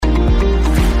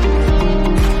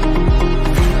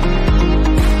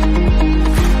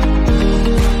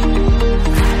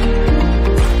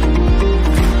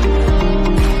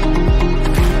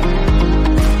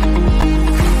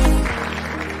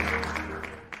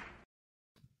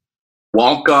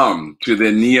Welcome to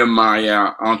the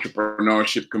Nehemiah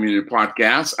Entrepreneurship Community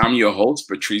Podcast. I'm your host,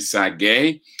 Patrice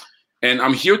Sagay, and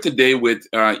I'm here today with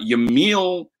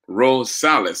Yamil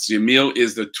Rosales. Yamil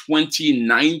is the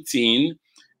 2019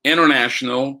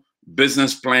 International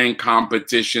Business Plan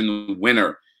Competition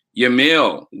winner.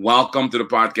 Yamil, welcome to the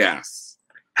podcast.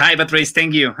 Hi, Patrice.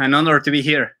 Thank you. An honor to be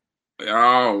here.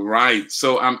 All right.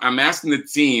 So I'm asking the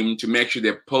team to make sure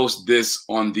they post this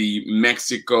on the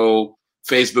Mexico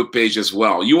Facebook page as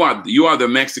well. You are the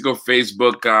Mexico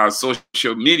Facebook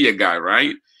social media guy,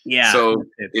 right? Yeah. So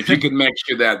if you could make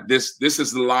sure that this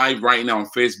is live right now on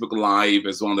Facebook Live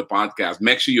as well on the podcast,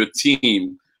 make sure your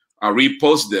team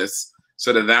repost this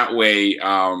so that way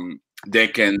they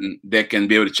can be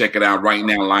able to check it out right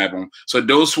now live on. So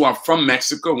those who are from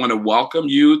Mexico, I want to welcome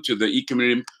you to the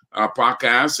e-community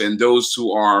podcast, and those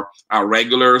who are our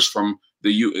regulars from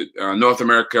the North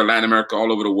America, Latin America,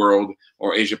 all over the world,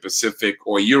 or Asia Pacific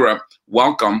or Europe,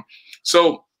 welcome.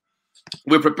 So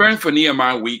we're preparing for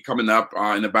Nehemiah Week coming up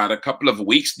in about a couple of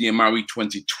weeks, Nehemiah Week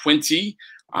 2020,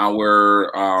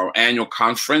 our annual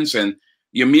conference. And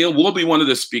Yamil will be one of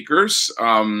the speakers.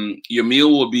 Yamil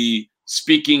will be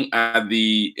speaking at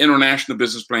the International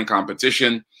Business Plan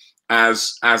Competition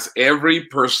as every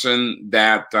person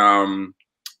that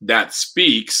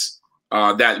speaks,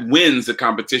 that wins the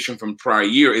competition from prior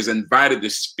year is invited to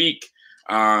speak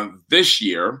this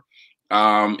year.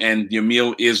 And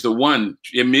Yamil is the one.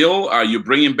 Yamil, you're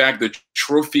bringing back the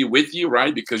trophy with you,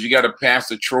 right? Because you got to pass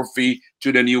the trophy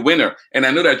to the new winner. And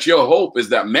I know that your hope is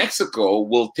that Mexico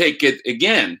will take it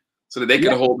again so that they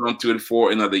can hold on to it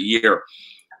for another year.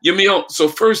 Yamil, so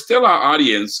first tell our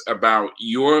audience about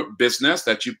your business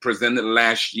that you presented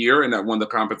last year and that won the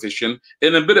competition,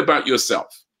 and a bit about yourself.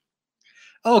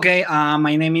 Okay,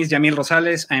 my name is Yamil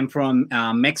Rosales. I'm from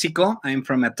Mexico. I'm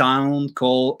from a town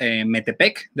called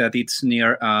Metepec, that it's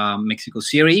near Mexico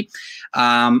City.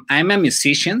 I'm a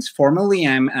musician. Formerly,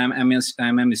 I'm a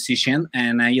musician,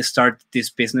 and I started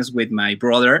this business with my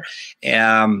brother.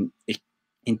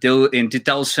 In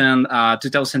 2013,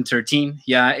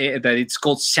 that it's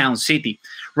called Sound City.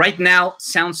 Right now,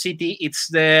 Sound City, it's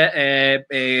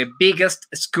the biggest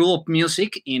school of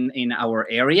music in our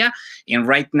area. And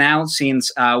right now,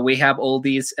 since we have all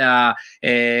these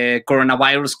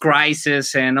coronavirus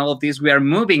crisis and all of this, we are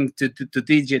moving to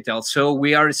digital. So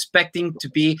we are expecting to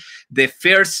be the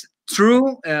first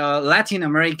true Latin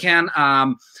American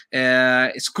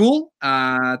school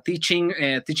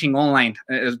teaching online.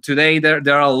 Today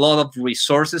there are a lot of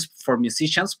resources for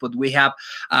musicians, but we have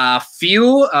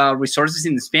few resources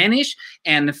in Spanish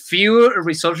and few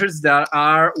resources that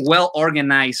are well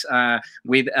organized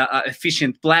with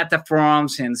efficient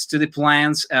platforms and study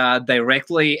plans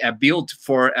directly built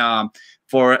for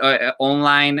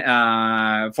online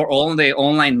for all the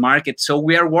online market. So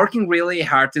we are working really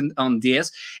hard on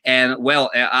this, and well,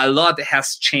 a lot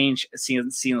has changed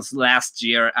since last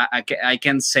year. I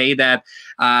can say that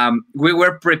we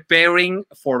were preparing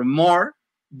for more,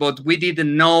 but we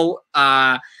didn't know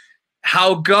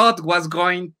how God was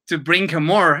going to bring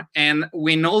more. And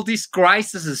when all these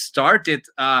crises started,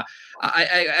 I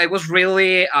was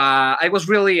really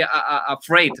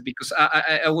afraid, because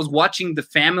I was watching the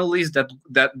families that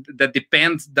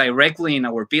depend directly in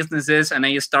our businesses, and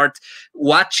I start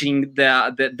watching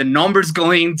the numbers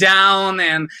going down,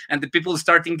 and the people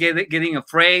starting getting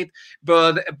afraid.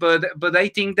 But I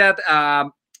think that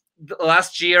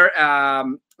last year,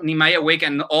 Nehemiah Week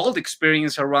and all the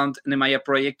experience around Nehemiah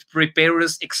Project prepare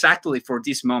us exactly for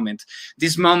this moment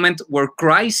where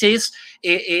crisis,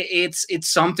 it's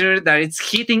something that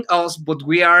it's hitting us, but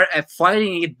we are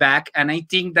fighting it back. And I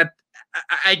think that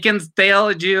I can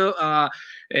tell you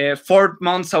 4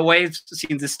 months away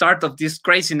since the start of this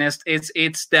craziness,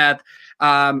 it's that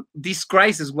this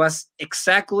crisis was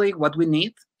exactly what we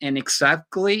need, and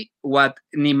exactly what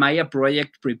Nehemiah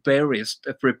Project prepare us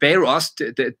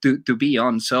to be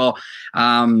on. So,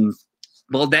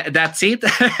 well, that's it,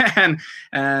 and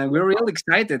we're really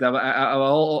excited about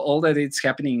all that it's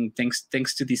happening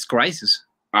thanks to this crisis.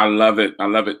 I love it.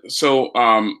 So,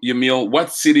 Yamil,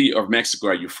 what city of Mexico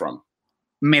are you from?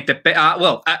 Metepec.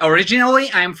 Originally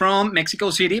I'm from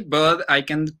Mexico City, but I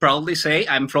can proudly say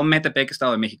I'm from Metepec,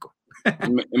 Estado de México.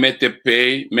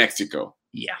 Metepec, Mexico.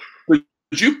 Yeah.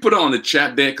 Could you put it on the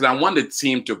chat there? Because I want the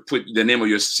team to put the name of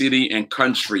your city and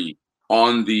country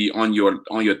on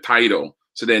your title,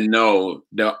 so they know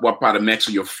what part of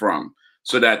Mexico you're from,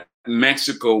 so that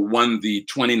Mexico won the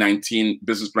 2019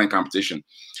 business plan competition.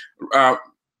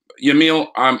 Yamil,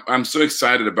 I'm so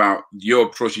excited about your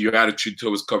approach, your attitude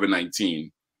towards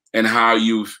COVID-19, and how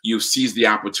you've seized the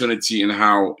opportunity, and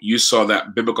how you saw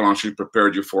that biblical entrepreneur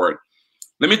prepared you for it.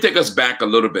 let me take us back a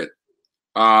little bit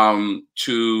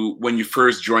to when you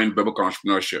first joined Biblical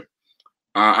Entrepreneurship.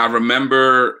 I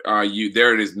remember you.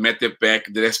 There it is,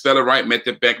 Metepec. Did I spell it right?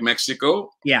 Metepec, Mexico.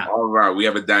 Yeah. All right. We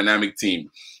have a dynamic team.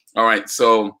 All right.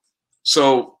 So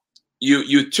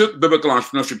you took Biblical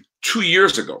Entrepreneurship 2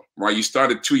 years ago, right? You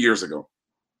started 2 years ago.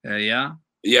 Yeah.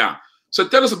 Yeah. So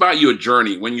tell us about your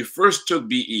journey when you first took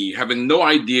BE, having no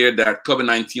idea that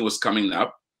COVID-19 was coming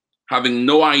up, having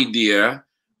no idea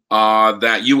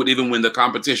that you would even win the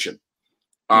competition.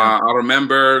 I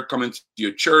remember coming to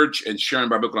your church and sharing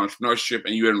biblical entrepreneurship,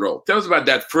 and you enrolled. Tell us about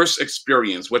that first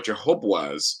experience, what your hope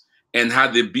was, and how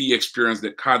the BE experience,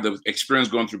 how the experience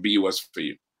going through BE was for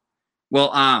you.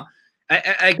 Well,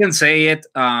 I can say it.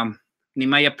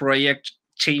 Nehemiah Project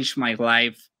changed my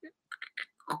life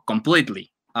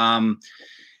completely.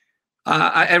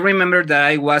 I remember that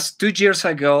I was 2 years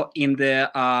ago in the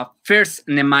first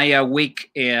Nehemiah week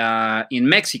in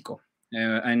Mexico.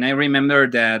 And I remember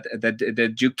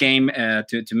that you came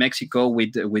to Mexico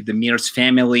with the Mears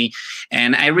family,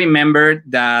 and I remember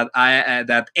that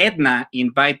that Edna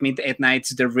invited me. Edna,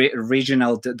 it's the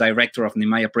regional director of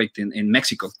Nehemiah Project in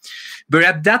Mexico. But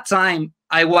at that time,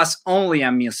 I was only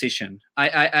a musician.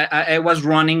 I was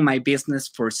running my business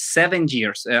for 7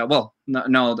 years. 5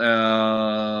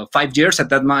 years at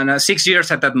that moment. 6 years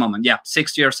at that moment. Yeah,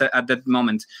 6 years at that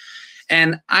moment.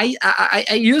 And I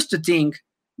used to think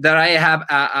that I have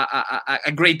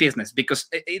a great business because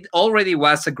it already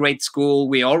was a great school.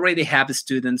 We already have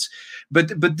students,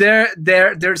 but there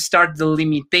start the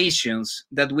limitations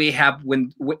that we have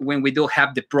when we don't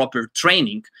have the proper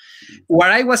training.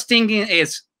 What I was thinking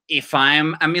is, if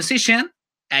I'm a musician,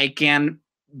 I can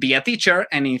be a teacher,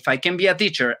 and if I can be a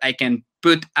teacher, I can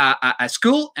put a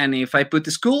school, and if I put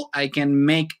a school, I can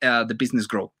make the business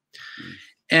grow.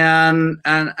 And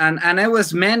I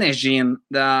was managing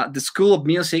the School of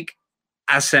Music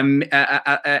as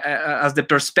the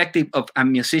perspective of a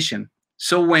musician.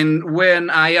 So when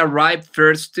I arrived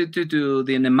first to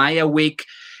the Nehemiah Week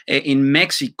in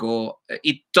Mexico,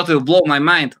 it totally blew my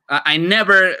mind. I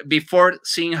never before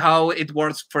seen how it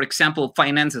works. For example,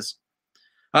 finances.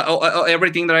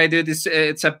 Everything that I did is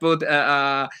it's I put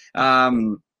a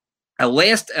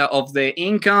list of the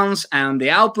incomes and the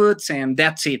outputs, and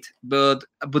that's it. But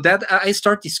that I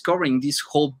start discovering this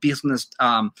whole business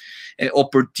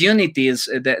opportunities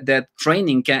that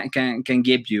training can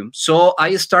give you. So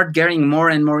I start getting more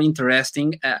and more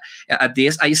interesting at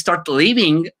this. I start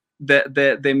leaving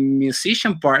the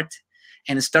musician part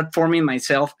and start forming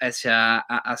myself as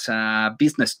a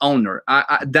business owner.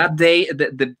 That day,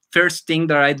 the first thing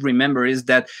that I remember is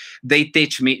that they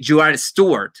teach me, you are a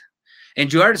steward.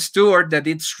 And you are a steward that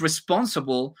it's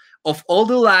responsible of all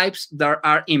the lives that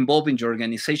are involved in your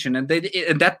organization. And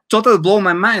that totally blew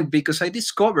my mind, because I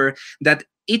discovered that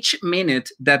each minute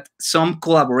that some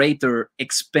collaborator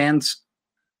expends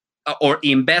or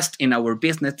invest in our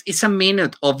business is a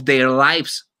minute of their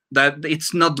lives that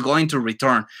it's not going to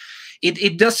return.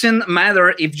 It doesn't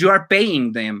matter if you are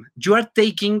paying them. You are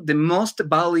taking the most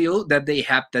value that they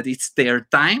have, that it's their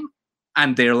time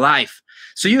and their life.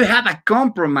 So you have a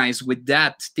compromise with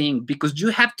that thing, because you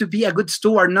have to be a good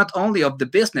steward, not only of the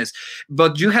business,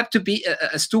 but you have to be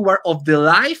a steward of the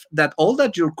life that all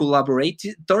that your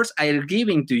collaborators are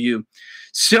giving to you.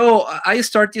 So I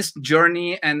start this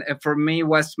journey, and for me it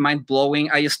was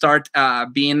mind-blowing. I start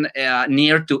being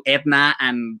near to Edna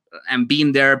and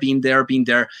being there.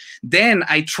 Then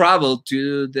I traveled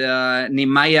to the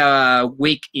Nehemiah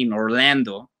Week in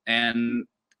Orlando, and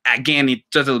again, it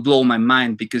totally blew my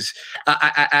mind, because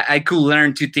I could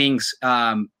learn two things.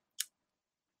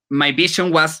 My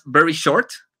vision was very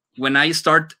short. When I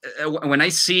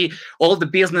see all the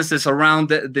businesses around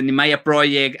the Nehemiah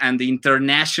Project and the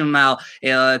international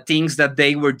things that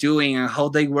they were doing and how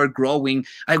they were growing,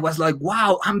 I was like,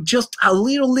 wow, I'm just a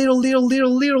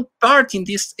little part in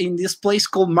this place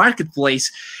called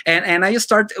Marketplace. And I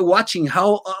start watching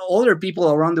how other people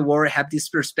around the world have this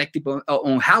perspective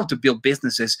on how to build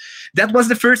businesses. That was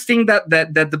the first thing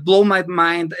that blew my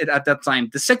mind at that time.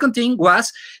 The second thing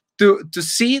was to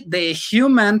see the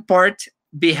human part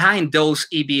behind those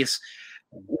EVs.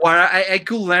 What I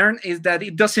could learn is that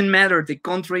it doesn't matter the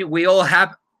country, we all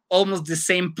have almost the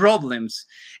same problems,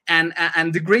 and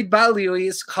the great value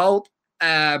is how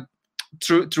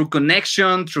through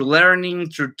connection, through learning,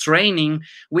 through training,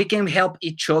 we can help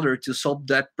each other to solve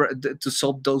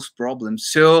those problems.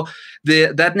 So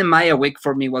that Nehemiah Week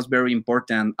for me was very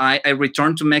important. I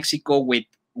returned to Mexico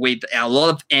with a lot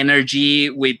of energy,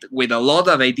 with a lot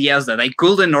of ideas that I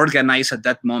couldn't organize at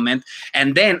that moment.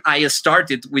 And then I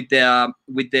started with the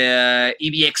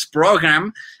EBX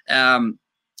program.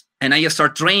 and I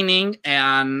start training,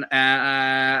 and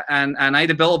I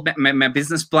developed my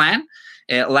business plan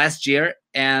last year,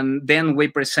 and then we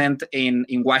present in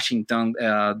Washington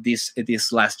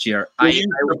this last year. Were you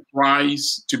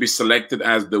surprised to be selected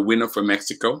as the winner for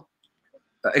Mexico?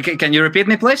 Can you repeat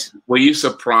me, please? Were you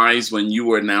surprised when you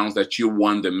were announced that you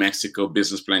won the Mexico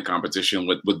business plan competition?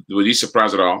 Were you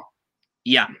surprised at all?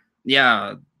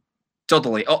 Yeah,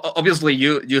 totally. Obviously,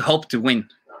 you hope to win.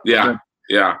 Yeah.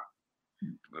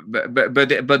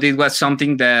 But it was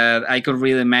something that I could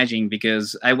really imagine,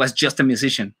 because I was just a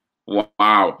musician.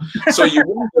 Wow. So you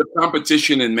won the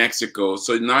competition in Mexico.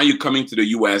 So now you're coming to the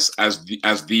US as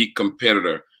the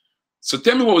competitor. So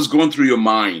tell me what was going through your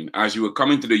mind as you were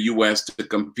coming to the US to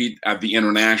compete at the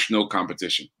international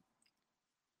competition.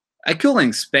 I couldn't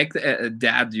expect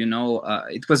that,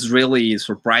 it was really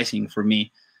surprising for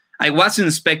me. I wasn't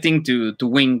expecting to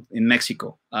win in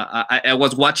Mexico. I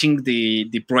was watching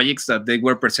the projects that they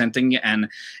were presenting, and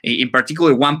in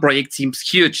particular, one project seems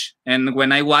huge. And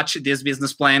when I watched this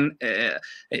business plan,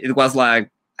 it was like,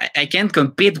 I can't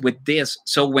compete with this.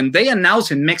 So when they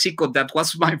announced in Mexico, that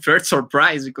was my first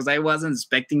surprise, because I wasn't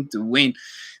expecting to win.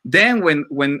 Then when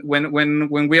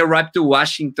we arrived to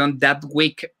Washington that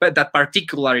week, but that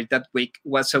week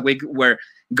was a week where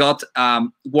God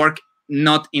worked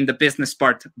not in the business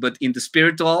part, but in the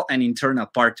spiritual and internal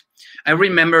part. I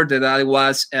remember that I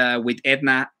was with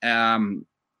Edna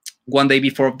one day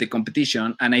before the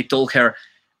competition, and I told her,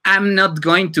 I'm not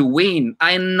going to win.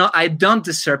 I don't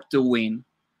deserve to win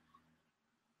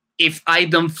if I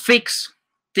don't fix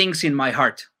things in my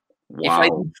heart. Wow. If I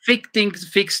don't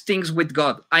fix things with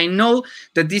God. I know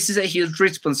that this is a huge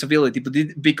responsibility, but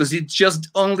because it's just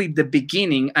only the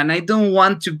beginning, and I don't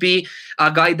want to be a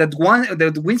guy that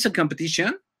wins a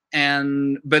competition,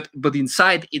 but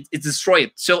inside it's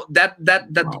destroyed. So that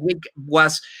Wow. week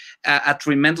was a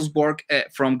tremendous work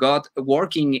from God,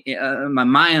 working my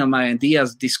mind and my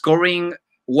ideas, discovering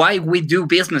why we do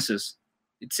businesses.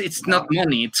 It's not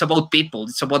money. It's about people.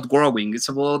 It's about growing. It's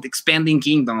about expanding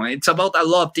kingdom. It's about a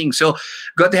lot of things. So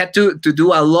God had to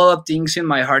do a lot of things in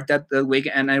my heart that week.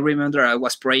 And I remember I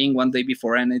was praying one day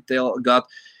before, and I tell God,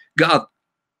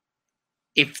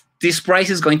 if this price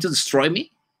is going to destroy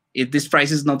me, if this price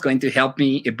is not going to help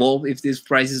me evolve, if this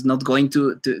price is not going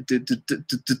to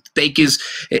take us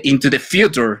into the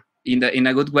future in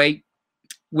a good way,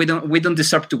 we don't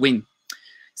deserve to win.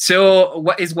 So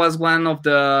it was one of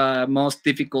the most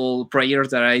difficult prayers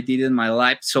that I did in my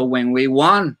life. So when we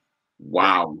won,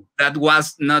 wow, that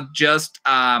was not just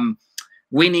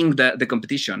winning the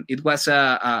competition. It was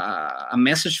a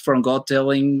message from God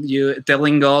telling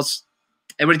us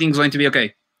everything's going to be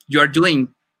okay. You are doing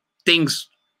things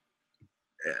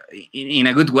in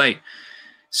a good way.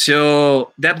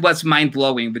 So that was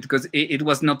mind-blowing, because it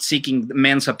was not seeking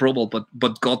man's approval,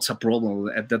 but God's approval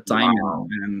at that time. Wow.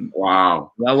 And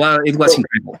wow. Well, it was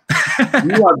incredible.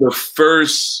 You are the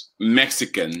first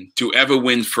Mexican to ever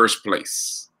win first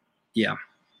place. Yeah.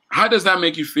 How does that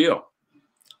make you feel?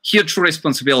 Huge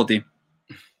responsibility.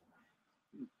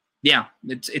 Yeah,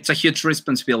 it's a huge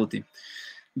responsibility,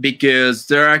 because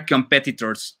there are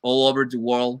competitors all over the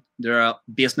world. There are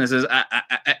businesses.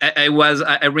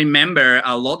 I remember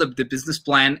a lot of the business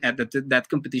plan at that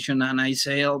competition, and I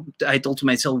told to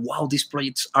myself, wow, these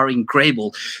projects are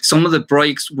incredible. Some of the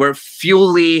projects were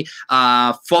fully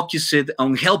focused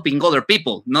on helping other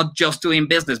people, not just doing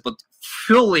business, but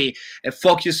fully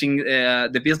focusing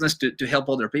the business to help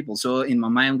other people. So in my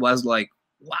mind was like,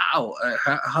 wow,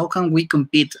 how can we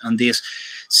compete on this?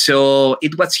 So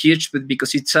it was huge, but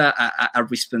because it's a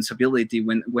responsibility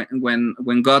when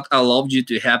God allowed you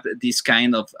to have this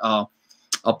kind of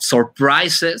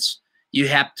surprises, you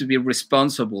have to be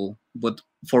responsible. But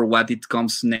for what it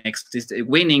comes next,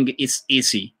 winning is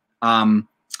easy.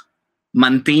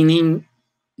 Maintaining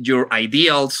your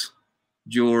ideals,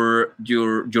 your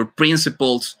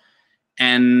principles,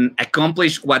 and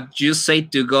accomplish what you say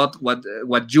to God,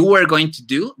 what you were going to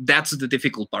do, that's the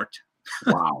difficult part.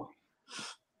 Wow.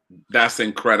 That's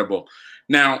incredible.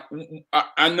 Now,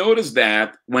 I noticed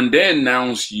that when they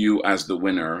announced you as the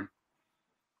winner,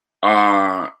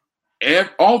 all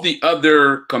the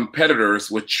other competitors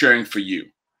were cheering for you.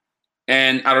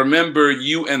 And I remember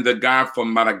you and the guy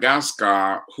from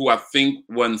Madagascar, who I think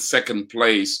won second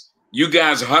place, you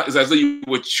guys, as though you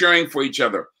were cheering for each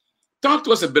other. Talk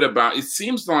to us a bit about, it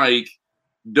seems like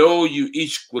though you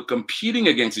each were competing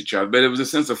against each other, but it was a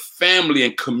sense of family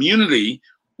and community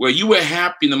where you were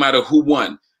happy no matter who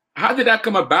won. How did that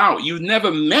come about? You never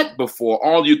met before,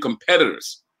 all you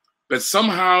competitors, but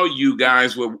somehow you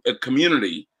guys were a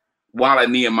community while at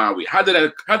Nehemiah. How did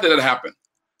that happen?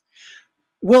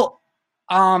 Well,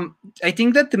 I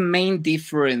think that the main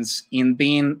difference in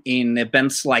being in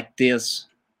events like this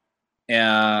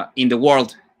in the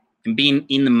world and being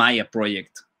in the Maya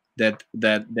project that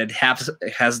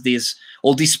has this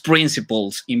all these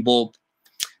principles involved.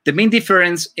 The main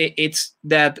difference it's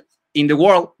that in the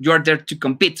world you are there to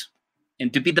compete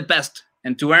and to be the best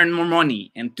and to earn more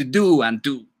money and to do and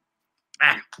to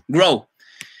grow.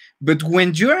 But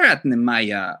when you're at the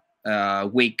Maya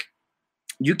week,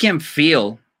 you can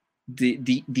feel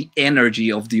the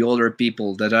energy of the other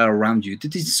people that are around you, to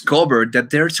discover that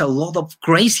there's a lot of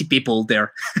crazy people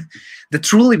there that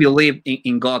truly believe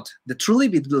in God, that truly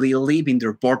believe in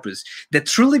their purpose, that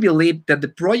truly believe that the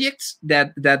projects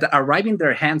that arrive in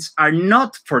their hands are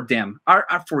not for them, are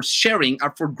for sharing,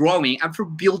 are for growing, are for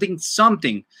building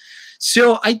something.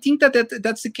 So I think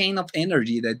that's the kind of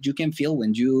energy that you can feel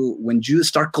when you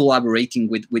start collaborating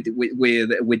with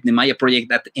the Maya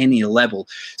project at any level.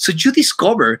 So you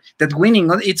discover that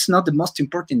winning, it's not the most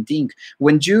important thing.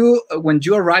 When you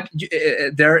arrive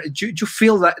there, you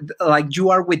feel like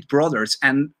you are with brothers,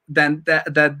 and then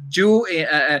that you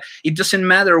it doesn't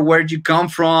matter where you come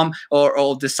from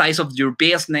or the size of your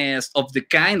business, of the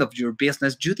kind of your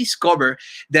business. You discover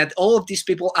that all of these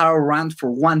people are around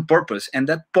for one purpose, and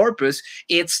that purpose,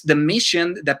 it's the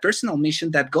mission, the personal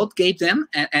mission that God gave them.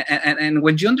 And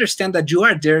when you understand that you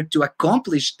are there to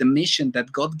accomplish the mission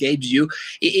that God gave you,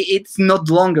 it's not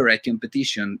longer a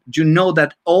competition. You know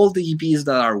that all the EPs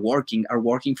that are working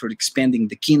for expanding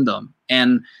the kingdom,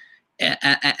 and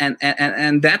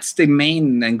that's the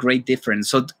main and great difference.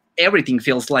 So everything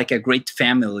feels like a great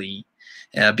family.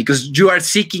 Because you are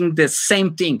seeking the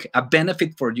same thing, a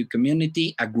benefit for your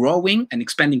community, a growing and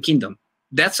expanding kingdom.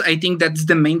 I think that's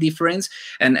the main difference,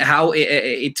 and how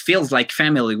it feels like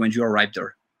family when you arrive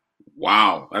there.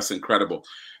 Wow, that's incredible.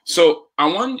 So I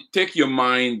want to take your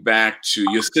mind back to,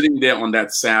 you're sitting there on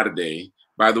that Saturday.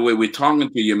 By the way, we're talking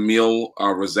to Yamil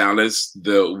Rosales,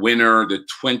 the winner, the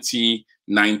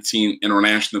 2019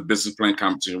 International Business Plan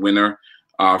Competition winner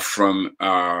from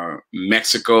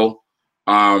Mexico.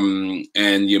 And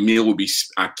Yamil will be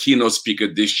a keynote speaker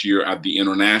this year at the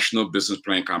International Business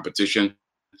Plan Competition.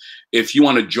 If you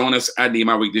want to join us at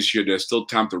Nehemiah Week this year, there's still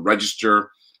time to register.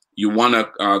 You want to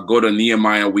go to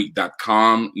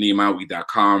nehemiahweek.com,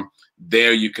 nehemiahweek.com.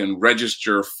 There you can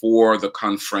register for the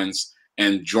conference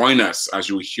and join us as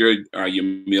you will hear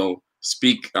Yamil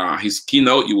speak his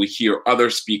keynote. You will hear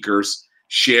other speakers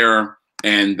share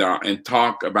and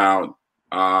talk about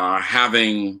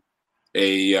having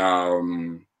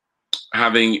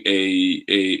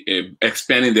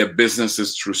expanding their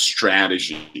businesses through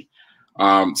strategy.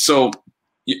 So,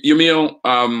 Yamil,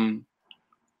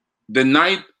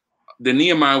 the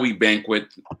Nehemiah Week banquet,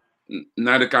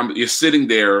 you're sitting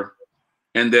there,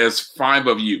 and there's 5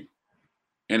 of you,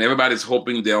 and everybody's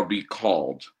hoping they'll be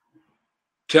called.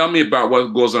 Tell me about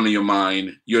what goes on in your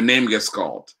mind. Your name gets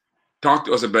called. Talk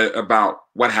to us about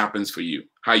what happens for you,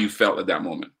 how you felt at that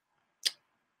moment.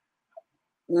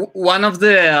 One of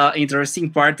the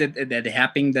interesting part that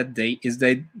happened that day is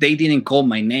that they didn't call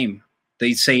my name.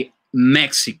 They say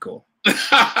Mexico.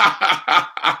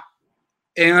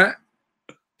 and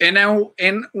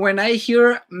when I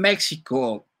hear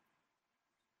Mexico,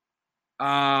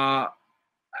 I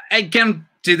can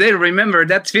today remember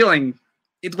that feeling.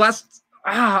 It was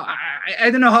I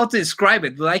don't know how to describe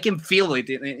it, but I can feel it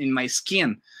in my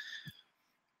skin.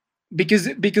 Because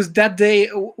that day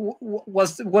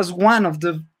was one of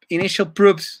the initial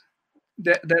proofs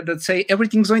that say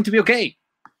everything's going to be okay.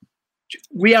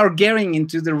 We are getting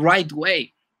into the right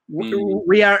way.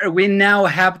 We now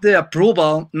have the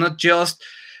approval, not just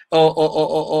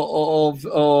of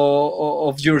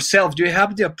yourself. You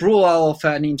have the approval of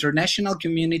an international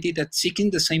community that's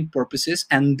seeking the same purposes,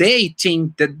 and they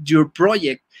think that your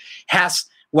project has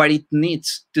what it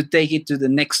needs to take it to the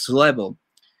next level.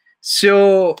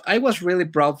 So I was really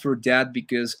proud for that,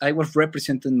 because I was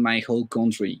representing my whole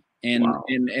country, and wow.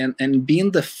 and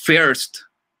being the first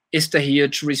is a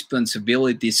huge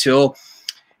responsibility. So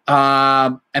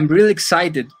I'm really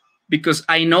excited, because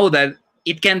I know that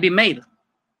it can be made.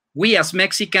 We as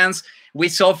Mexicans, we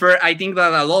suffer. I think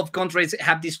that a lot of countries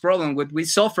have this problem. We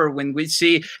suffer when we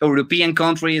see European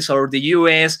countries or the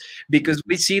US, because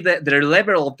we see their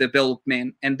level of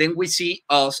development, and then we see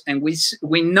us, and we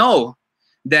know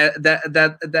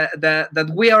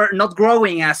that we are not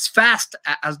growing as fast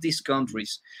as these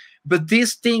countries. But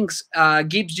these things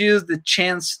gives you the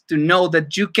chance to know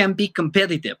that you can be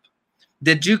competitive,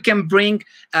 that you can bring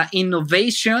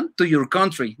innovation to your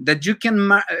country, that you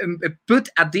can put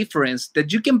a difference,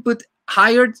 that you can put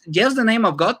hired just the name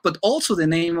of God, but also the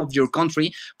name of your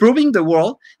country, proving the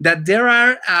world that there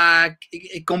are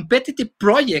competitive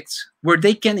projects where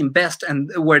they can invest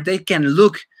and where they can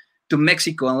look to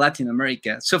Mexico and Latin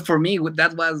America. So for me,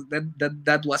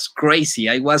 that was crazy.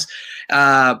 I was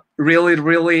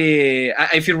really,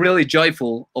 I feel really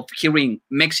joyful of hearing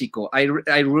Mexico.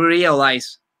 I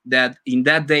realized that in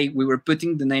that day we were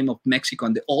putting the name of Mexico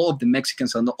and all of the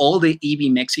Mexicans and all the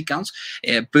EV Mexicans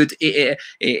put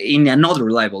in another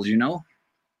level, you know.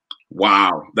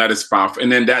 Wow, that is powerful.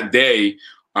 And then that day,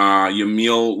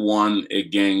 Yamil won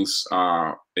against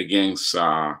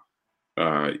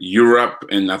Europe,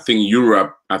 and I think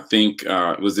Europe,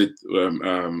 was it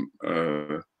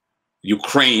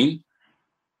Ukraine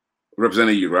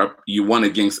represented Europe. You won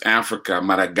against Africa,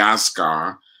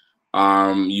 Madagascar.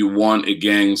 You won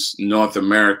against North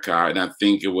America, and I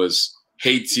think it was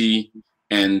Haiti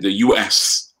and the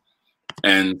U.S.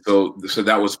 And so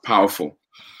that was powerful.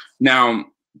 Now,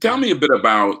 tell me a bit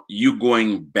about you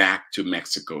going back to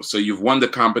Mexico. So you've won the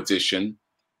competition,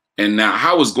 and now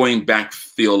how was going back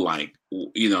feel like?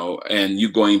 You know, and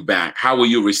you going back, how will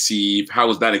you receive? How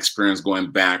was that experience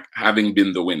going back, having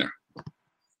been the winner?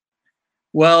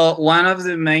 Well, one of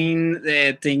the main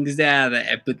things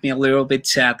that put me a little bit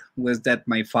sad was that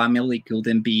my family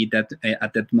couldn't be at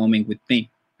that moment with me.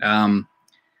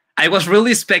 I was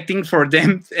really expecting for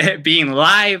them being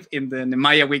live in the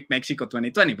Maya Week Mexico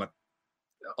 2020, but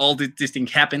all this thing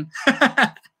happened.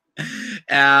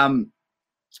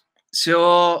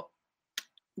 So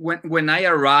when I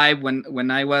arrived,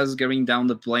 when I was getting down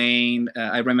the plane,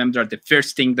 I remember the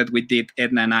first thing that we did,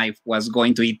 Edna and I, was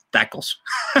going to eat tacos.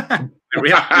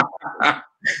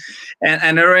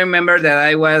 And I remember that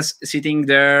I was sitting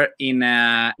there in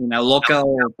a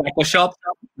local taco shop.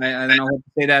 I don't know how to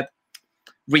say that.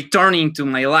 Returning to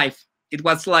my life. It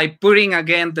was like putting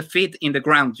again the feet in the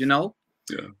ground, you know?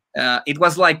 Yeah. It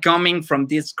was like coming from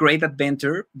this great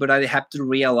adventure, but I have to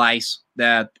realize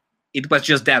that it was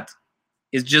just that.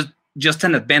 It's just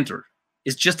an adventure.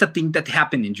 It's just a thing that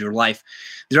happened in your life.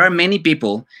 There are many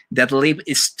people that live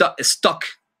stuck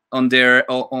on the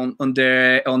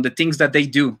things that they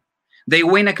do. They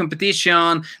win a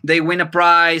competition, they win a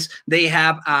prize, they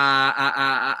have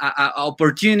a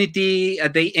opportunity,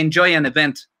 they enjoy an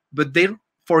event, but they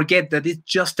forget that it's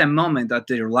just a moment of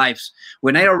their lives.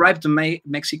 When I arrived to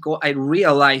Mexico, I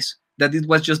realized that it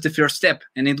was just the first step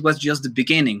and it was just the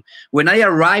beginning. When I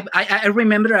arrived, I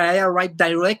remember I arrived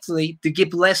directly to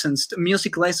give lessons,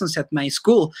 music lessons at my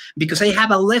school, because I have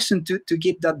a lesson to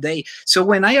give that day. So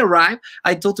when I arrived,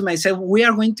 I thought to myself, we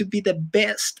are going to be the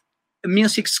best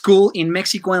music school in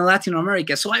Mexico and Latin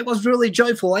America. So I was really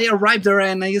joyful. I arrived there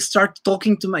and I started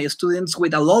talking to my students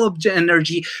with a lot of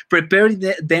energy, preparing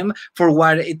them for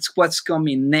what's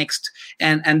coming next.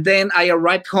 And then I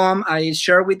arrived home, I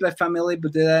shared with my family,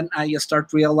 but then I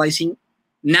start realizing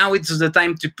now it's the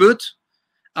time to put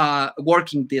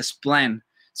working this plan.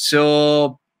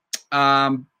 So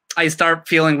I start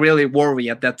feeling really worried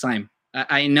at that time.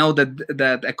 I know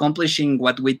that accomplishing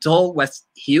what we told was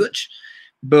huge,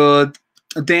 but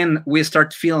then we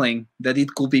start feeling that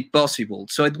it could be possible.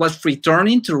 So it was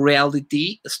returning to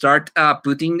reality, start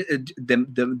putting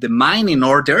the mind in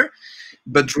order,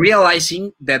 but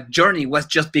realizing that journey was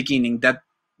just beginning, that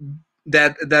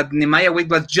Maya Week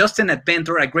was just an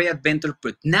adventure, a great adventure,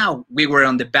 but now we were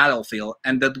on the battlefield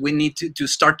and that we need to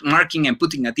start marking and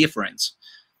putting a difference.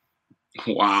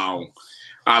 Wow.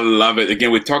 I love it.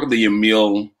 Again, we're talking to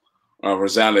Yamil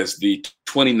Rosales, the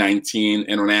 2019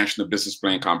 International Business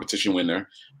Plan Competition winner.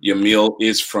 Yamil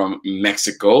is from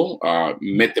Mexico,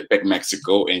 Metepec,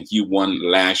 Mexico, and he won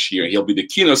last year. He'll be the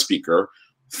keynote speaker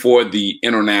for the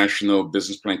International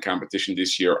Business Plan Competition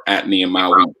this year at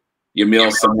Nehemiah.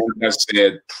 Yamil, someone has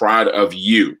said, proud of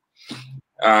you.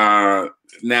 Now,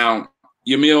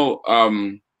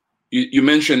 Yamil, you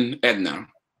mentioned Edna,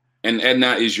 and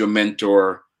Edna is your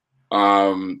mentor.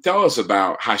 Tell us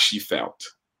about how she felt.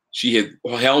 She had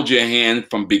held your hand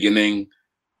from beginning,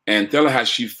 and tell her how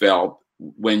she felt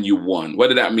when you won. What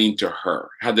did that mean to her?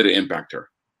 How did it impact her?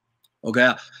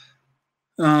 Okay.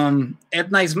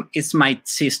 Edna is my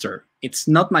sister. It's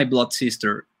not my blood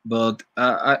sister, but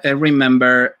I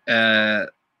remember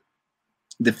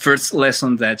the first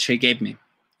lesson that she gave me.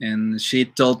 And she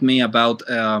told me about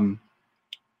a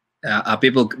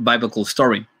biblical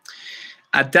story.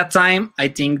 At that time, I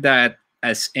think that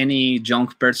as any young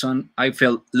person, I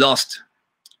felt lost.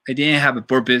 I didn't have a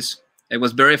purpose. I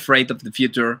was very afraid of the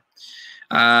future.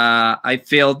 I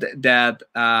felt that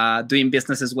doing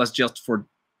businesses was just for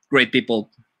great people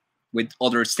with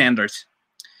other standards.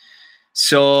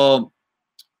 So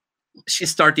she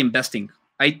started investing.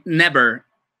 I never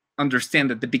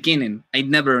understand at the beginning. I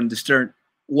never understood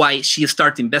why she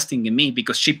started investing in me,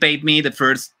 because she paid me the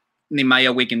first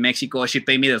Nehemiah week in Mexico. She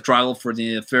paid me the travel for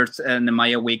the first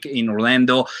Nehemiah week in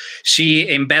Orlando. She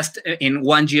invested in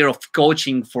 1 year of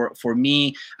coaching for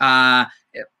me.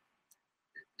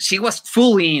 She was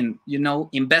fully in,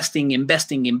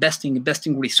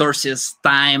 investing resources,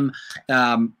 time.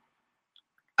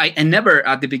 I never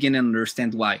at the beginning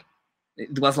understand why.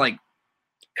 It was like,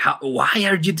 why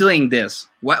are you doing this?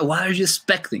 Why are you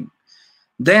expecting?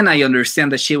 Then I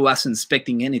understand that she wasn't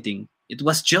expecting anything. It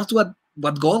was just what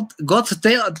God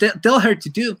tell her to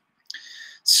do.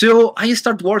 So I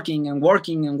start working. And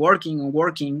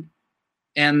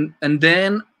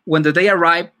then when the day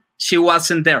arrived, she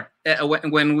wasn't there.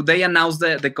 When they announced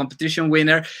the competition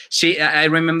winner, I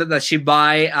remember that she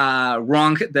buy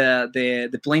wrong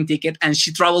the plane ticket, and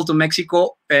she traveled to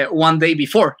Mexico 1 day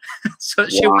before. So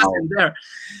she wasn't there.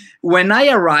 When I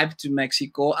arrived to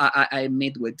Mexico, I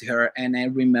met with her, and I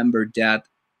remember that,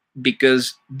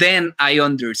 because then I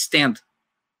understand.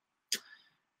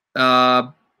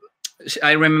 I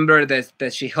remember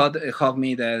that she hugged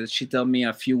me, that she told me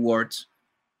a few words,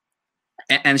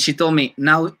 and she told me,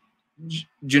 now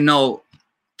you know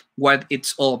what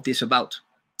it's all of this about.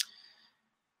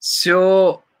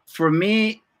 So for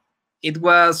me, it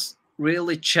was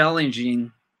really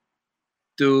challenging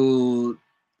to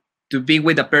be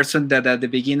with a person that at the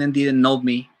beginning didn't know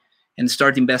me, and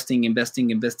start investing. And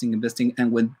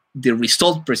when the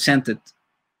result presented,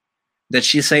 that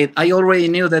she said, I already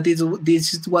knew that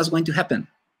this was going to happen.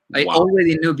 I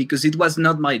already knew, because it was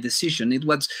not my decision. It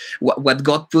was what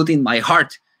God put in my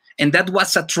heart. And that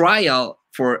was a trial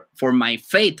for my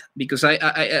faith, because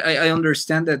I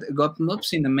understand that God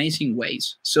moves in amazing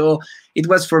ways. So it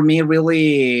was for me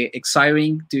really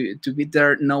exciting to be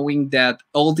there, knowing that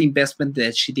all the investment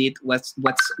that she did was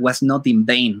not in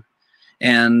vain,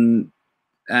 and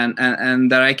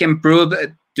that I can prove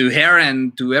to her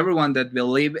and to everyone that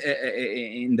believe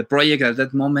in the project at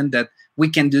that moment that we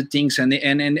can do things. And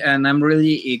I'm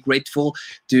really grateful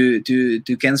to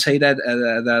can say that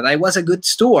that I was a good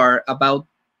steward about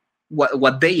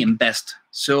what they invest.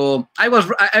 So I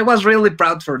was really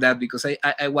proud for that, because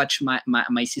I watched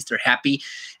my sister happy,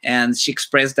 and she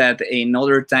expressed that in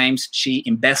other times she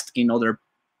invests in other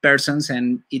persons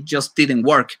and it just didn't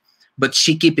work, but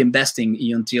she keep investing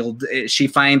until she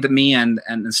find me and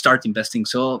start investing.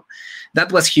 So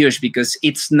that was huge, because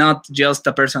it's not just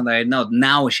a person that I know.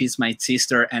 Now she's my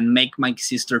sister, and make my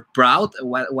sister proud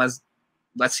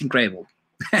that's incredible.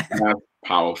 That's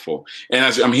powerful. And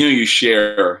as I'm hearing you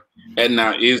share,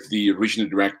 Edna is the regional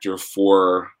director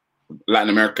for Latin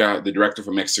America, the director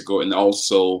for Mexico, and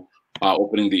also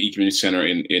opening the e-community center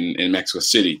in Mexico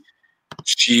City.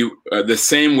 She the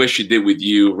same way she did with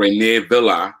you, Renee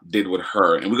Villa did with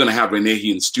her, and we're going to have Renee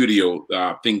here in studio.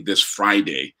 I think this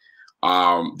Friday.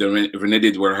 Renee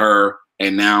did with her,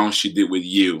 and now she did with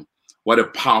you. What a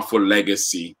powerful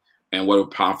legacy, and what a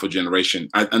powerful generation.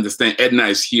 I understand Edna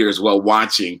is here as well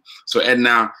watching. So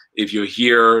Edna, if you're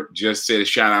here, just say a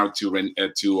shout out to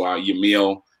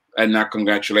Yamil. Edna,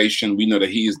 congratulations. We know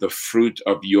that he is the fruit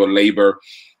of your labor.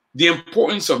 The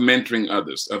importance of mentoring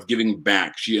others, of giving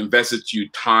back. She invested you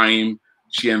time,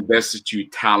 she invested you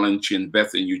talent, she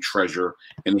invested in you treasure,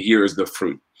 and here is the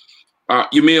fruit.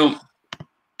 Yamil,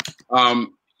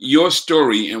 your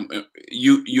story, and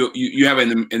you have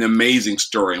an amazing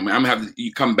story. I'm having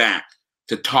you come back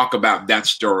to talk about that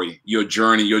story, your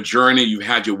journey. You've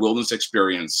had your wilderness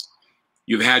experience,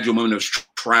 you've had your moment of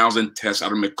trials and tests.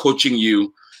 I'm coaching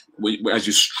you as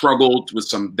you struggled with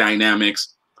some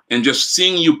dynamics. And just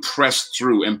seeing you press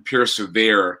through and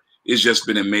persevere has just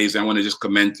been amazing. I want to just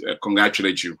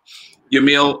congratulate you.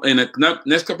 Yamil, in the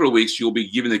next couple of weeks, you'll be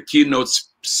giving a keynote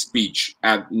speech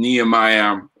at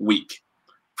Nehemiah Week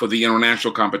for the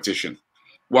international competition.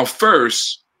 Well,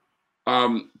 first,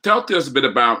 tell us a bit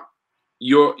about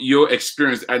your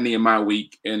experience at Nehemiah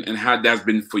Week and how that's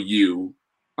been for you,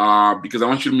 because I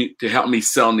want you to help me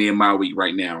sell Nehemiah Week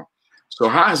right now. So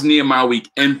how has Nehemiah Week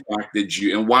impacted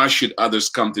you, and why should others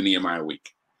come to Nehemiah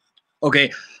Week?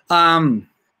 Okay. I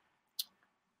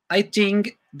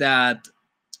think that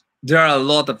there are a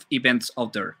lot of events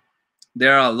out there.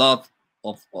 There are a lot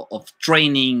of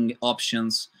training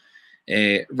options.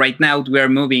 Right now, we are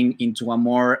moving into a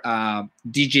more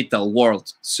digital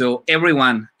world. So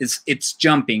everyone it's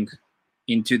jumping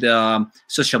into the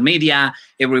social media.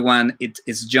 Everyone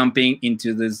is jumping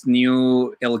into this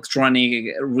new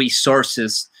electronic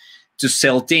resources to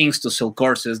sell things, to sell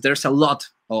courses. There's a lot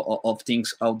of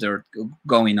things out there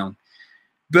going on.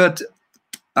 But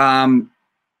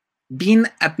being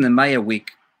at Nehemiah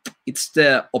Week, it's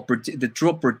the true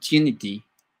opportunity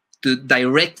to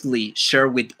directly share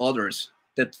with others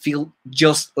that feel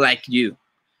just like you,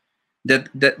 that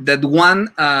want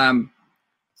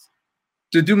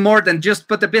to do more than just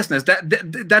put a business,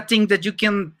 that thing that you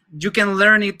can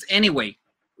learn it anyway.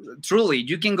 Truly,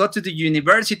 you can go to the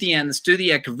university and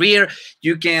study a career.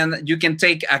 You can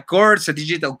take a course, a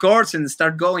digital course, and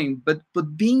start going. But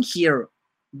being here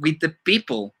with the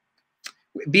people,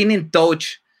 being in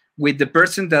touch with the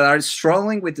person that are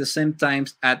struggling with the same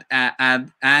times, and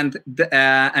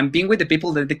being with the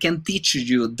people that they can teach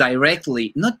you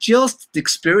directly, not just the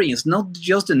experience, not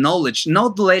just the knowledge.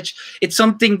 Knowledge, it's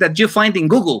something that you find in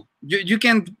Google. You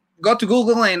can go to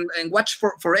Google and watch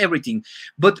for everything,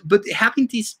 but having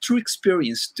this true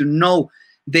experience to know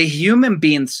the human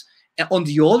beings on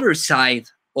the other side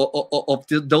of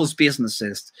those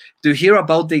businesses, to hear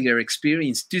about their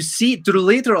experience, to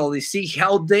literally see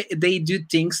how they do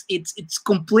things, it's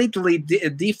completely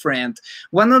different.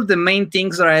 One of the main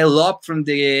things that I love from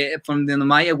the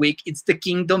Nemaya Week, it's the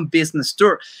Kingdom Business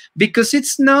Tour, because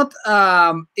it's not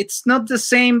the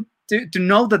same to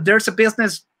know that there's a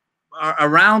business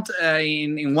around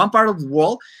in one part of the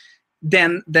world,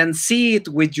 then see it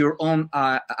with your own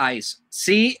eyes.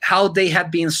 See how they have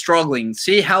been struggling.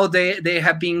 See how they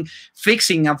have been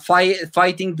fixing and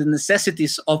fighting the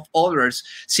necessities of others.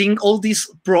 Seeing all these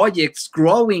projects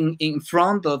growing in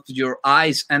front of your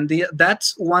eyes, and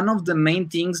that's one of the main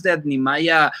things that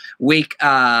Nemaya Week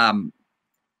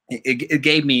it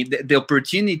gave me the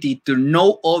opportunity to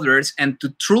know others and to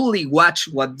truly watch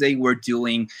what they were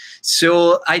doing.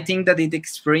 So I think that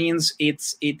it's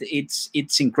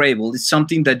incredible. It's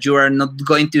something that you are not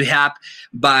going to have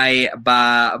by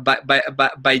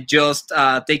just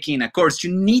taking a course.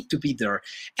 You need to be there,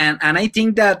 and I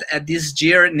think that this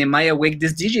year Nemaya Week,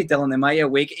 this digital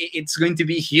Nemaya Week, it's going to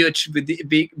be huge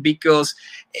because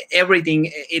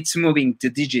everything it's moving to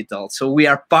digital. So we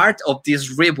are part of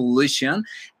this revolution.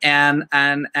 And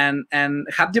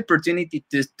have the opportunity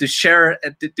to share,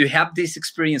 to have this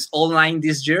experience online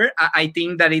this year. I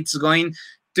think that it's going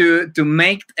to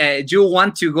make you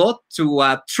want to go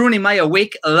to True Nemaya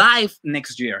Week live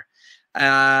next year.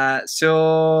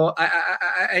 So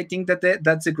I think that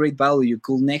that's a great value,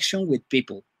 connection with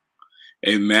people.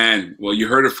 Amen. Well, you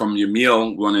heard it from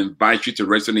Yamil. We want to invite you to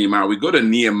register Nehemiah. We go to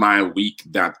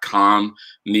NehemiahWeek.com,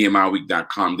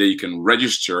 NehemiahWeek.com. There you can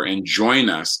register and join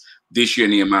us this year,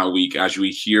 Nehemiah Week, as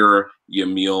we hear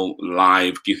Yamil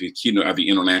live give his keynote at the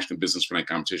International Business Plan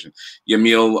Competition.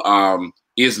 Yamil,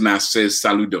 Isma says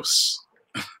saludos.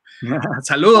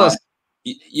 Saludos.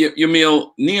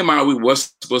 Yamil, Nehemiah Week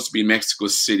was supposed to be in Mexico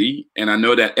City, and I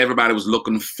know that everybody was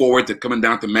looking forward to coming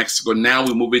down to Mexico. Now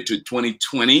we move it to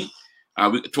 2020.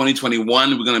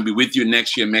 2021, we're going to be with you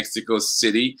next year in Mexico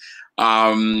City.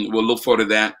 We'll look forward to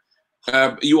that.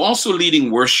 You're also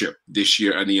leading worship this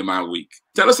year at Nehemiah Week.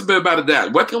 Tell us a bit about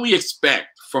that. What can we expect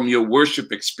from your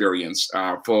worship experience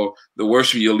for the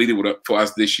worship you're leading for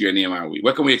us this year at Nehemiah Week?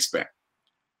 What can we expect?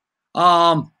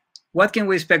 What can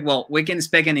we expect? Well, we can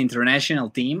expect an international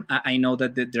team. I know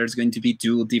that there's going to be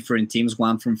two different teams,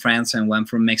 one from France and one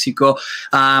from Mexico.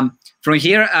 From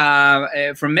here,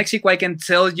 from Mexico, I can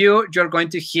tell you're going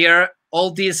to hear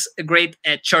all these great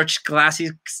church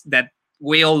classics that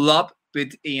we all love, but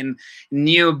in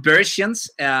new versions.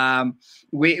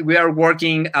 We are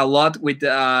working a lot with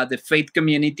the faith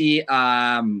community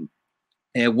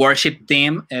worship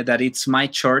team that it's my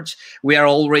church. We are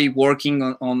already working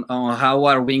on how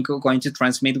are we going to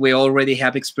transmit. We already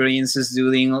have experiences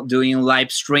doing live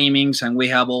streamings, and we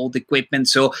have all the equipment.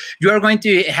 So you are going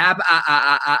to have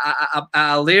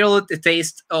a little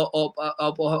taste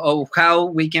of how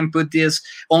we can put this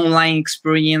online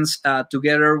experience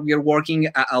together. We are working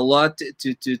a lot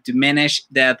to manage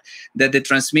that the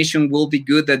transmission will be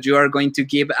good, that you are going to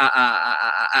give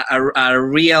a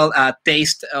real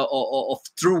taste of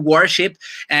true worship,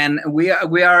 and we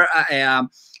are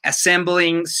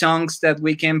assembling songs that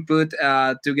we can put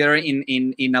together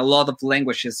in a lot of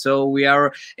languages. So we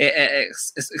are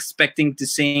expecting to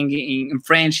sing in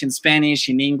French, in Spanish,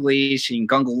 in English, in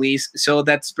Congolese. So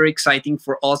that's very exciting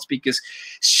for us, because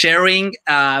sharing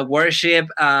worship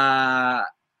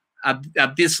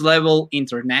at this level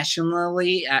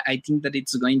internationally, I think that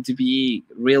it's going to be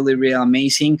really, really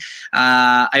amazing.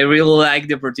 I really like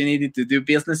the opportunity to do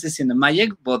businesses in the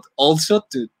Nemaya, but also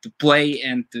to play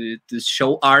and to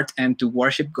show art and to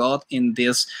worship God in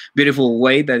this beautiful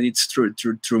way that it's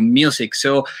through music.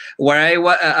 So where I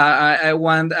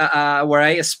want, where I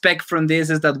expect from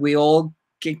this is that we all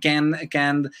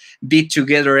can be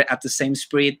together at the same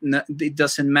spirit. It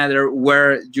doesn't matter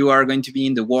where you are going to be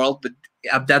in the world, but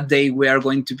at that day we are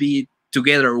going to be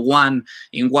together, one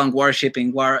in one worship,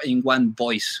 in one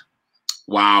voice.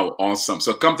 Wow, awesome.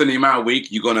 So come to Nehemiah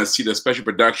Week. You're going to see the special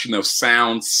production of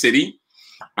Sound City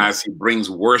as he brings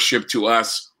worship to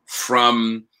us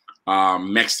from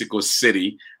Mexico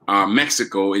City,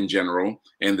 Mexico in general,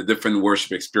 and the different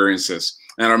worship experiences.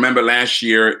 And I remember last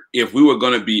year, if we were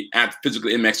going to be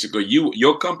physically in Mexico,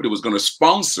 your company was going to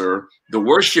sponsor the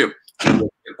worship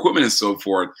equipment and so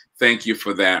forth. Thank you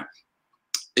for that.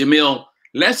 Emil,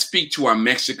 let's speak to our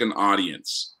Mexican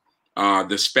audience,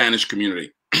 the Spanish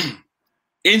community.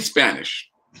 In Spanish,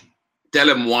 tell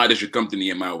them why they should come to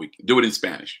Nehemiah Week. Do it in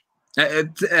Spanish.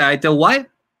 I tell why?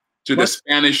 To the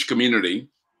Spanish community.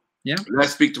 Yeah.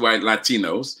 Let's speak to our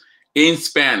Latinos. In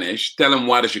Spanish, tell them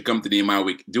why they should come to Nehemiah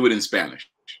Week. Do it in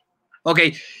Spanish.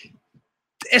 Okay.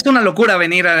 Es una locura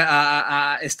venir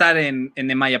a estar en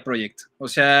Nehemiah Project. O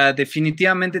sea,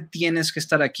 definitivamente tienes que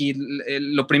estar aquí.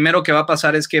 Lo primero que va a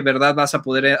pasar es que de verdad vas a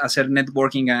poder hacer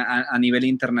networking a nivel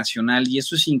internacional y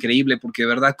eso es increíble porque de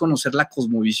verdad conocer la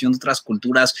cosmovisión de otras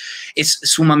culturas es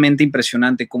sumamente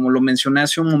impresionante. Como lo mencioné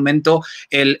hace un momento,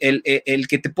 el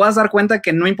que te puedas dar cuenta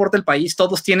que no importa el país,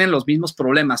 todos tienen los mismos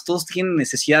problemas, todos tienen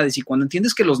necesidades y cuando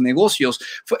entiendes que los negocios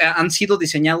han sido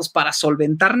diseñados para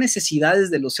solventar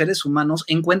necesidades de los seres humanos,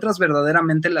 encuentras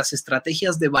verdaderamente las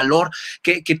estrategias de valor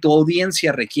que tu audiencia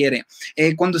requiere.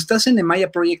 Cuando estás en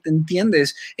Nehemiah Project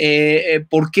entiendes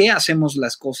por qué hacemos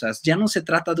las cosas. Ya no se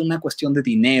trata de una cuestión de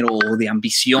dinero o de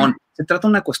ambición. Se trata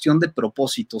de una cuestión de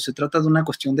propósito, se trata de una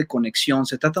cuestión de conexión,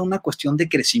 se trata de una cuestión de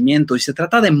crecimiento y se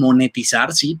trata de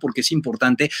monetizar, sí, porque es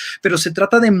importante, pero se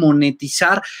trata de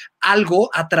monetizar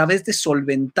algo a través de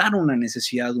solventar una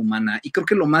necesidad humana. Y creo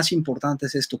que lo más importante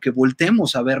es esto, que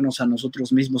voltemos a vernos a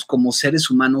nosotros mismos como seres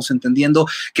humanos, entendiendo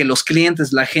que los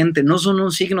clientes, la gente, no son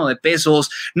un signo de pesos,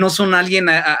 no son alguien,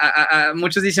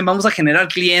 muchos dicen vamos a generar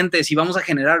clientes y vamos a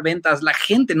generar ventas. La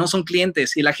gente no son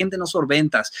clientes y la gente no son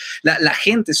ventas. La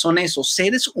gente son esos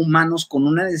seres humanos con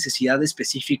una necesidad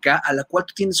específica a la cual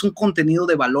tú tienes un contenido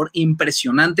de valor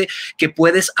impresionante que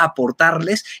puedes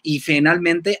aportarles y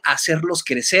finalmente hacerlos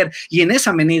crecer. Y en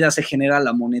esa medida se genera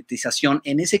la monetización,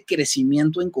 en ese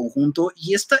crecimiento en conjunto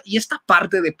y esta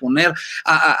parte de poner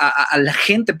a la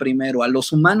gente primero, a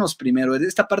los humanos primero,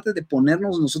 esta parte de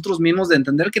ponernos nosotros mismos, de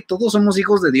entender que todos somos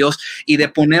hijos de Dios y de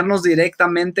ponernos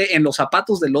directamente en los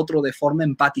zapatos del otro de forma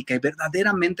empática y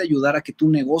verdaderamente ayudar a que tu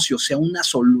negocio sea una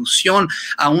solución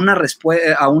a una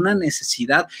respuesta, a una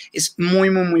necesidad, es muy,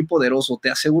 muy, muy poderoso. Te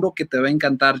aseguro que te va a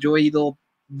encantar. Yo he ido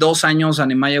 2 años a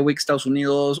Nehemiah Week Estados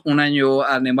Unidos, 1 año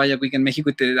a Nehemiah Week en México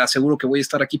y te aseguro que voy a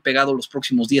estar aquí pegado los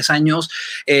próximos 10 años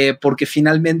porque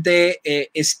finalmente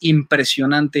es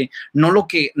impresionante no lo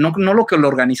que la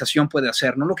organización puede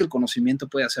hacer, no lo que el conocimiento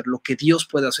puede hacer, lo que Dios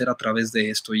puede hacer a través de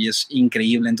esto y es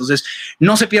increíble. Entonces,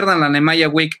 no se pierdan la Nehemiah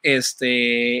Week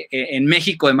en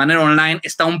México de manera online.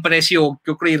 Está a un precio,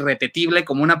 yo creo, irrepetible,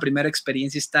 como una primera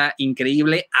experiencia, está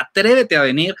increíble. Atrévete a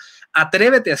venir.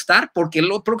 Atrévete a estar porque el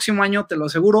próximo año, te lo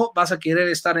aseguro, vas a querer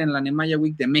estar en la Nehemiah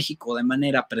Week de México de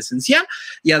manera presencial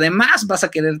y además vas a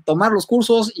querer tomar los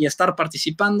cursos y estar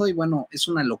participando y bueno, es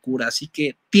una locura, así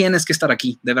que tienes que estar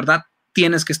aquí, de verdad,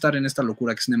 tienes que estar en esta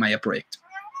locura que es Nehemiah Project.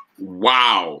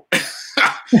 Wow.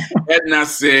 Edna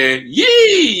said,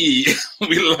 yay!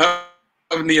 We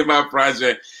love Nehemiah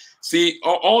Project. See,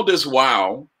 all this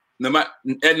while,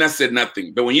 Edna said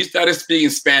nothing, but when you started speaking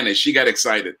Spanish, she got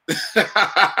excited.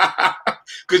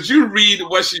 Could you read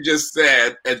what she just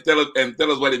said and tell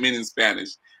us what it means in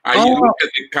Spanish? You look at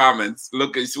the comments.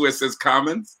 Look at where it says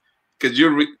comments. Could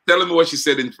you tell me what she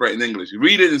said in English?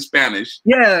 Read it in Spanish.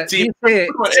 Yeah, dice, ser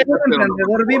un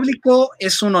emprendedor bíblico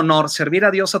es un honor, servir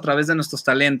a Dios a través de nuestros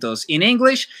talentos. In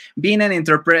English, being an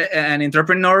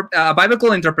entrepreneur, a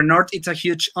biblical entrepreneur, it's a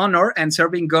huge honor, and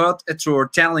serving God through our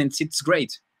talents, it's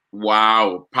great.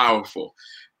 Wow, powerful.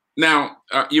 Now,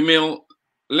 Emil,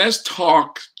 let's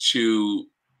talk to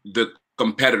the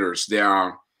competitors.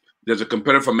 There's a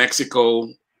competitor from Mexico,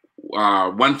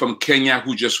 one from Kenya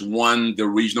who just won the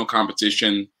regional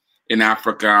competition in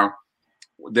Africa.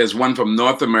 There's one from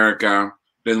North America.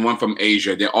 There's one from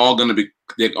Asia. They're all going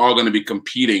to be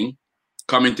competing,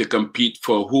 coming to compete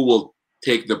for who will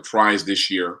take the prize this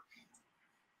year.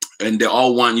 And they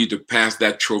all want you to pass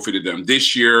that trophy to them.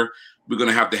 This year, we're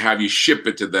going to have you ship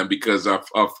it to them because of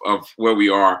where we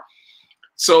are.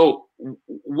 So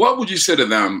what would you say to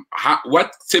them?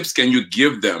 What tips can you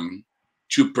give them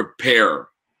to prepare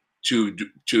to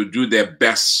do their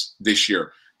best this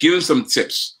year? Give them some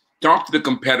tips. Talk to the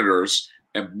competitors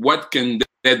and what can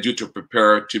they do to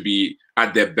prepare to be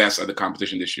at their best at the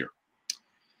competition this year?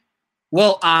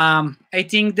 Well, I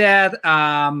think that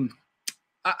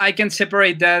I can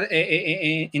separate that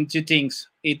in 2 things.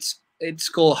 It's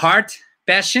called heart,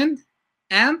 passion,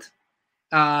 and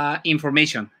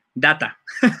information, data.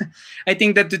 I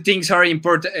think that the things are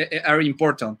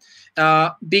important.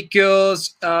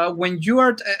 Because when you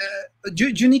are,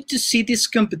 you need to see this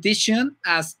competition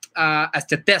as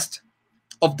the test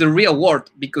of the real world,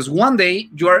 because one day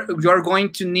you are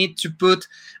going to need to put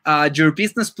your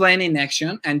business plan in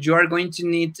action, and you are going to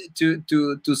need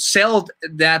to sell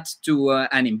that to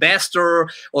an investor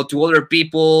or to other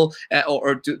people,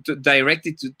 or to direct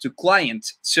it to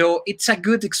clients. So it's a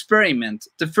good experiment.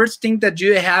 The first thing that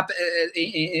you have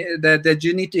that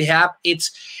you need to have, it's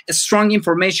a strong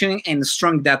information and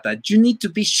strong data. You need to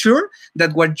be sure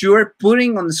that what you're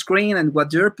putting on the screen and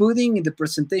what you're putting in the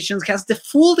presentations has the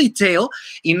full detail.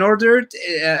 In order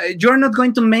you're not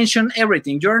going to mention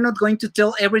everything, you're not going to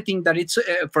tell everything that it's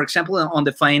for example on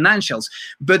the financials,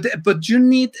 but you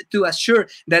need to assure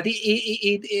that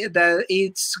that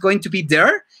it's going to be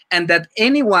there, and that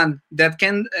anyone that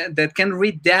can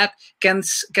read that can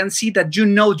see that you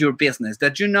know your business,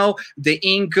 that you know the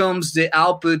incomes, the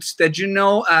outputs, that you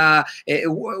know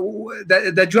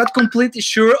that you are completely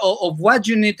sure of what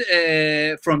you need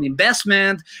from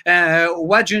investment,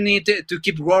 what you need to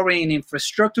keep growing in infrastructure.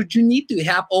 You need to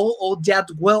have all that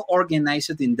well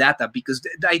organized in data, because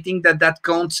I think that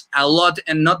counts a lot,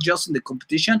 and not just in the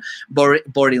competition, but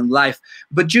in life.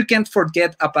 But you can't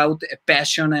forget about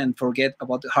passion and forget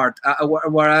about the heart.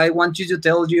 What I want you to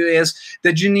tell you is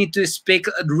that you need to speak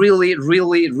really,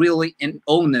 really, really and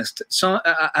honest. So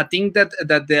I think that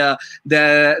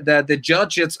the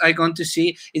judges are going to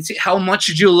see it's how much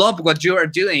you love what you are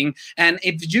doing, and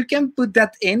if you can put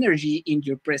that energy in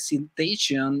your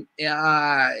presentation,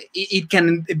 it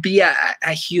can be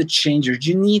a huge changer.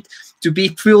 You need to be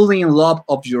fully in love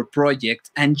of your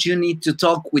project, and you need to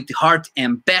talk with heart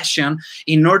and passion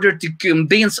in order to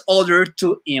convince others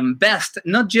to invest,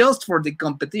 not just for the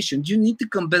competition. You need to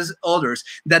convince others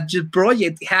that the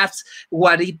project has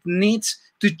what it needs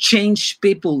to change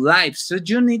people's lives. So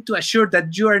you need to assure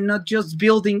that you are not just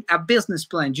building a business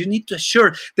plan. You need to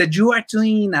assure that you are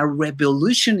doing a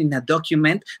revolution in a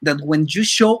document that when you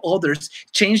show others,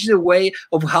 change the way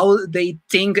of how they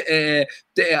think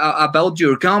about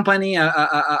your company,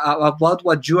 about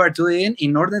what you are doing,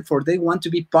 in order for they want to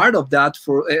be part of that,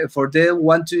 for they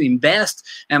want to invest,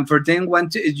 and for them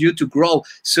want you to grow.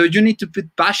 So you need to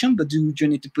put passion, but you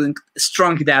need to put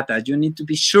strong data. You need to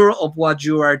be sure of what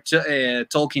you are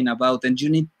talking about, and you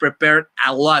need to prepare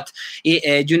a lot.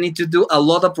 You need to do a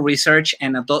lot of research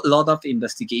and a lot of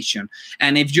investigation.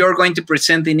 And if you're going to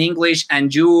present in English and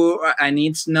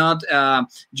it's not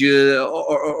your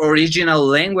original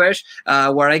language,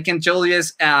 what I can tell you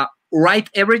is write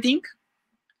everything,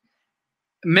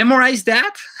 memorize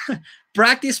that.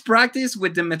 Practice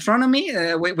with the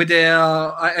metronomy, with the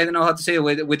I don't know how to say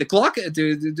it, with the clock,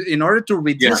 in order to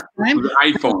reduce time. With the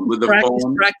iPhone, with the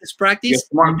phone. Practice. Your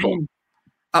smartphone.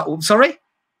 Sorry?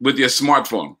 With your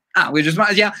smartphone. With your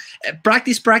smartphone, yeah.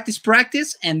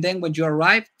 Practice, and then when you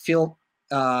arrive, feel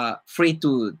free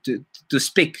to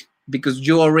speak, because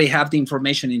you already have the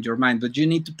information in your mind, but you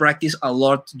need to practice a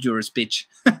lot your speech.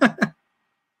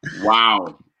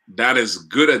 Wow, that is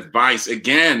good advice.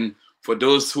 Again, for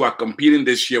those who are competing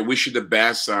this year, wish you the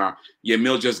best.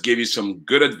 Yamil just gave you some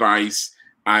good advice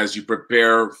as you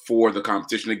prepare for the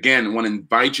competition. Again, I want to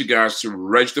invite you guys to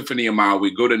register for Nehemiah.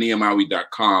 Go to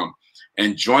nehemiah.com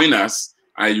and join us.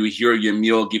 You will hear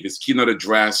Yamil give his keynote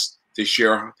address to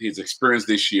share his experience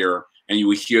this year, and you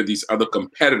will hear these other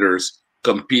competitors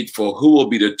compete for who will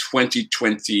be the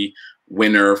 2020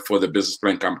 winner for the business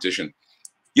plan competition.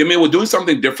 Yamil, we're doing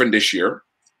something different this year.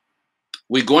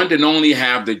 We're going to not only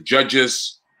have the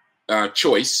judges'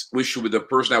 choice, which will be the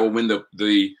person that will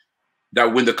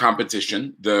win the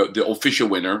competition, the official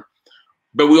winner,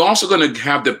 but we're also going to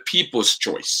have the people's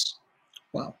choice.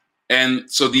 Wow! And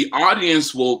so the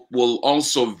audience will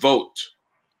also vote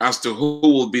as to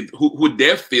who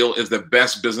they feel is the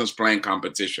best business plan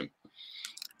competition,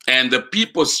 and the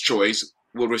people's choice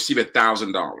will receive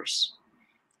 $1,000.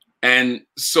 And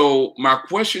so my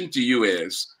question to you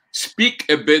is, speak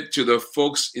a bit to the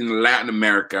folks in Latin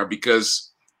America,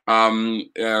 because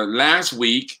last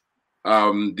week,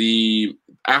 the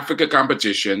Africa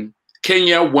competition,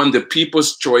 Kenya won the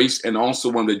people's choice and also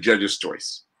won the judges'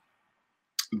 choice.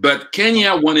 But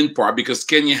Kenya won in part because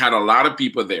Kenya had a lot of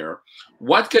people there.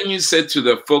 What can you say to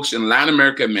the folks in Latin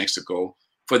America and Mexico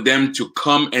for them to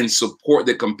come and support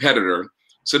the competitor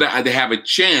so that they have a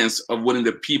chance of winning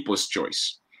the people's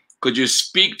choice? Could you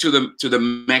speak to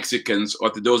the Mexicans, or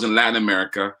to those in Latin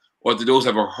America, or to those who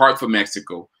have a heart for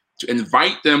Mexico, to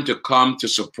invite them to come to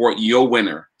support your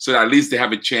winner, so that at least they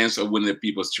have a chance of winning the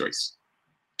people's choice?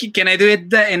 Can I do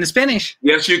it in Spanish?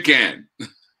 Yes, you can.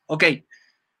 Okay.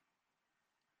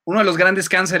 uno de los grandes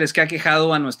cánceres que ha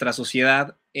quejado a nuestra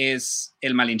sociedad es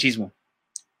el malinchismo.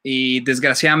 Y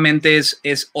desgraciadamente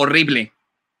es horrible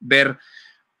ver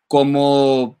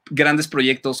cómo grandes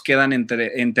proyectos quedan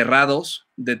enterrados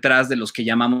detrás de los que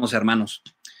llamamos hermanos.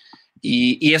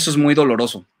 Y eso es muy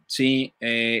doloroso, ¿sí?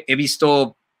 He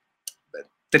visto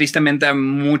tristemente a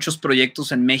muchos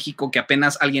proyectos en México que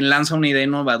apenas alguien lanza una idea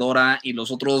innovadora y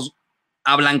los otros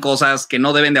hablan cosas que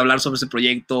no deben de hablar sobre ese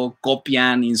proyecto,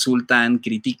 copian, insultan,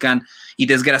 critican, y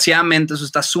desgraciadamente eso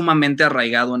está sumamente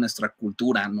arraigado en nuestra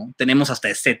cultura, ¿no? Tenemos hasta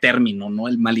este término, ¿no?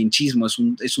 El malinchismo es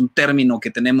un término que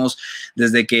tenemos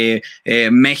desde que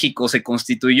México se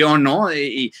constituyó, ¿no?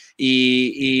 Y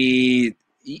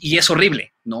es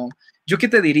horrible, ¿no? Yo qué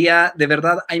te diría, de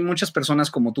verdad, hay muchas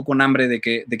personas como tú con hambre de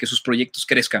que sus proyectos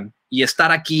crezcan, y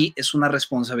estar aquí es una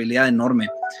responsabilidad enorme.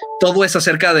 Todo es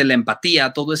acerca de la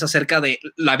empatía, todo es acerca de,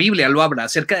 la Biblia lo habla,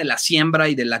 acerca de la siembra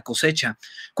y de la cosecha.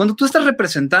 Cuando tú estás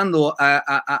representando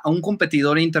a un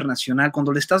competidor internacional,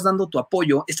 cuando le estás dando tu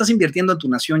apoyo, estás invirtiendo en tu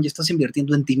nación y estás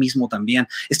invirtiendo en ti mismo también,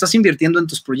 estás invirtiendo en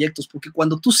tus proyectos, porque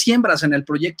cuando tú siembras en el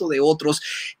proyecto de otros,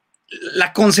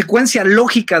 la consecuencia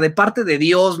lógica de parte de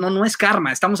Dios, no es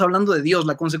karma, estamos hablando de Dios,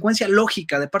 la consecuencia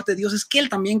lógica de parte de Dios es que Él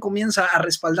también comienza a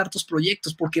respaldar tus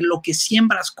proyectos, porque lo que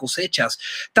siembras cosechas.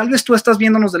 Tal vez tú estás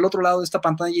viéndonos del otro lado de esta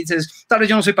pantalla y dices, tal vez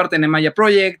yo no soy parte de Nemaya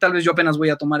Project, tal vez yo apenas voy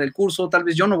a tomar el curso, tal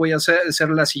vez yo no voy a ser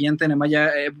la siguiente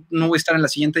Nemaya, no voy a estar en la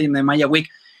siguiente Nemaya Week.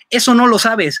 Eso no lo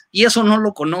sabes y eso no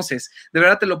lo conoces. De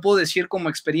verdad te lo puedo decir como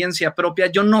experiencia propia.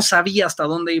 Yo no sabía hasta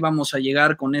dónde íbamos a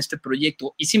llegar con este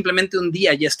proyecto y simplemente un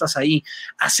día ya estás ahí.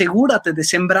 Asegúrate de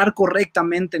sembrar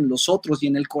correctamente en los otros y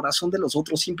en el corazón de los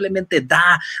otros. Simplemente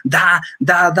da,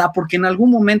 porque en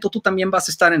algún momento tú también vas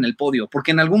a estar en el podio,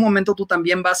 porque en algún momento tú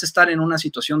también vas a estar en una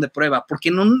situación de prueba, porque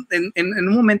en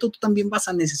un momento tú también vas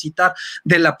a necesitar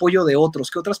del apoyo de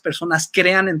otros, que otras personas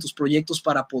crean en tus proyectos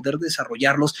para poder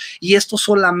desarrollarlos, y esto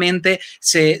solamente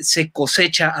se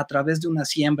cosecha a través de una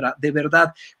siembra. De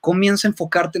verdad, comienza a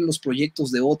enfocarte en los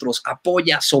proyectos de otros,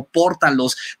 apoya,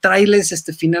 sopórtalos, tráeles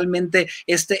finalmente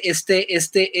este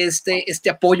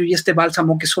apoyo y este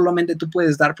bálsamo que solamente tú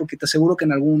puedes dar, porque te aseguro que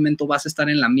en algún momento vas a estar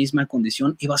en la misma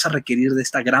condición y vas a requerir de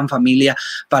esta gran familia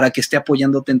para que esté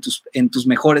apoyándote en tus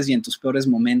mejores y en tus peores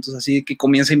momentos. Así que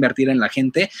comienza a invertir en la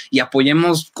gente y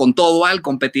apoyemos con todo al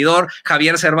competidor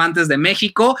Javier Cervantes de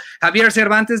México. Javier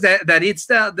Cervantes, that it's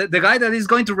the guy that is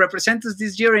going to represent us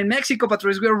this year in Mexico,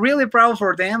 Patrice. We're really proud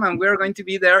for them, and we're going to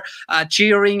be there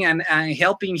cheering and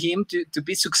helping him to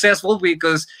be successful,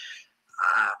 because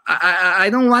I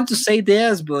don't want to say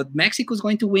this, but Mexico is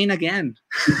going to win again.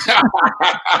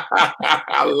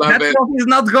 I love it. He's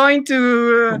not going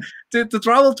to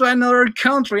travel to another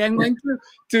country. I'm going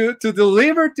to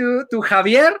deliver to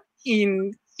Javier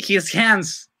in his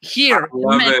hands here. I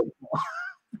love it.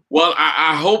 Well,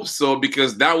 I hope so,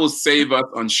 because that will save us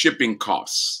on shipping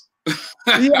costs.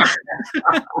 Yeah.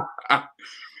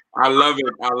 I love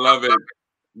it. I love it.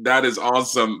 That is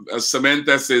awesome.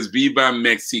 Samantha says, Viva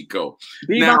Mexico.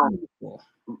 Viva now,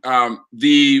 Mexico.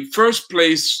 The first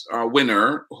place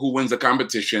winner who wins the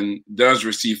competition does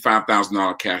receive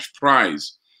 $5,000 cash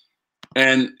prize.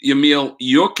 And Yamil,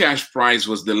 your cash prize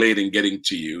was delayed in getting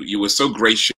to you. You were so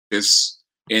gracious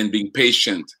in being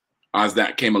patient as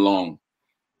that came along.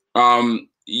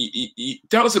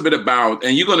 Tell us a bit about,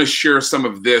 and you're going to share some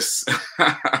of this.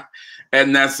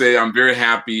 And that's it. I'm very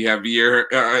happy, Javier,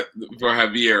 for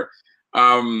Javier.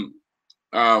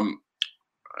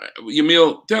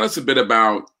 Yamil, tell us a bit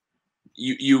about,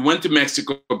 you went to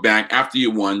Mexico back after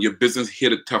you won. Your business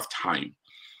hit a tough time.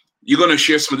 You're going to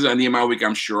share some of this on Nehemiah Week,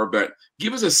 I'm sure, but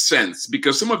give us a sense,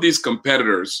 because some of these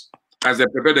competitors, as they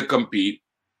prepare to compete,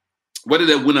 whether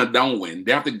they win or don't win,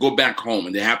 they have to go back home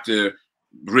and they have to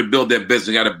rebuild their business.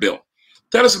 They got to build.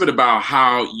 Tell us a bit about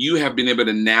how you have been able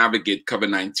to navigate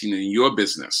COVID-19 in your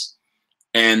business,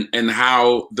 and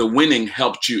how the winning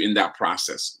helped you in that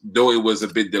process, though it was a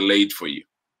bit delayed for you.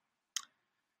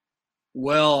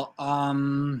 Well,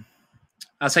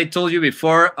 as I told you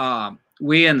before,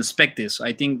 we didn't expect this.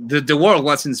 I think the world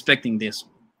was expecting this.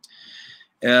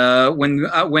 When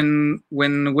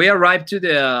we arrived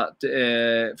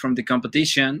from the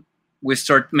competition, we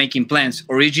start making plans.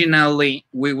 Originally,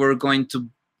 we were going to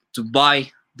buy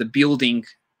the building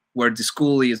where the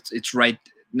school is. It's right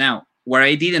now. What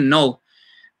I didn't know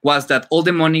was that all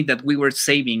the money that we were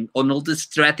saving on all the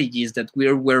strategies that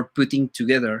we were putting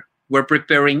together, we're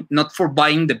preparing not for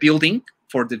buying the building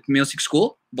for the music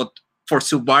school, but for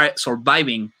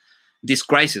surviving this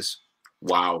crisis.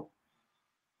 Wow.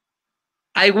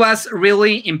 I was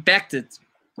really impacted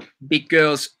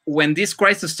because when this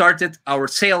crisis started, our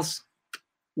sales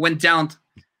went down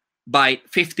by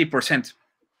 50%.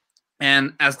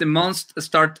 And as the months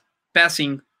start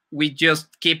passing, we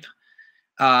just keep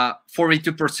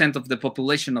 42% of the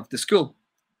population of the school.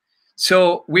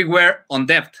 So we were on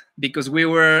debt because we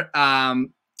were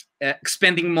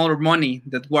expending more money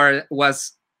that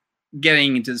was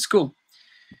getting into the school.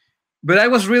 But I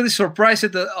was really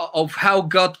surprised of how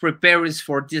God prepares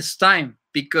for this time,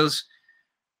 because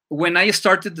when I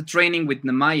started the training with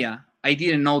Nemaya, I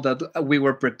didn't know that we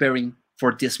were preparing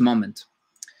for this moment.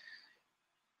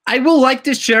 I would like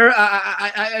to share,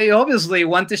 I obviously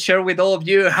want to share with all of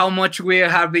you how much we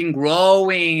have been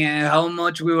growing and how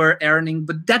much we were earning,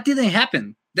 but that didn't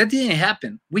happen. That didn't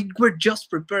happen. We were just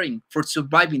preparing for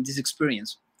surviving this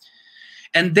experience.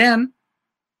 And then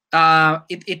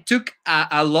it took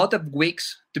a lot of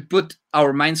weeks to put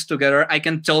our minds together. I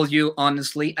can tell you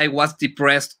honestly, I was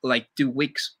depressed like 2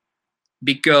 weeks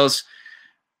because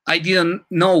I didn't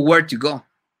know where to go.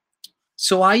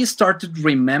 So I started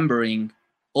remembering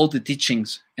all the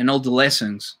teachings and all the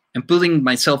lessons and putting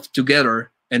myself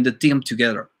together and the team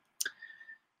together.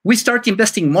 We start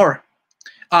investing more.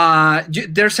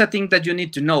 There's a thing that you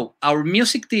need to know. Our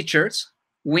music teachers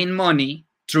win money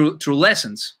through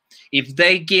lessons. If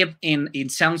they give in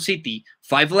Sound City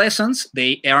 5 lessons,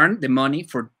 they earn the money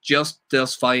for just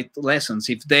those 5 lessons.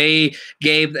 If they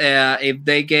gave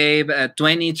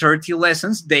 20, 30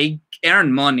 lessons, they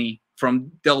earn money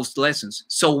from those lessons.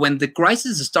 So when the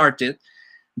crisis started,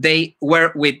 they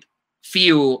were with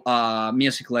few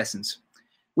music lessons.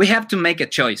 We have to make a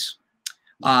choice.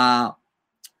 That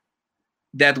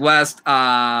was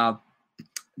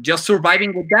just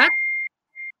surviving with that,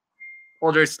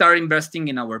 or start investing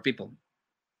in our people.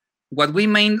 What we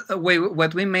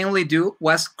mainly do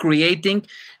was creating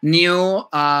new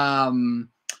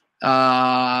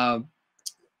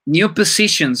new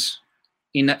positions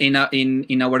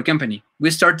in our company.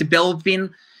 We start developing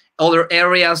other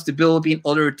areas, developing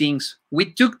other things. We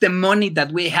took the money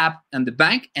that we have in the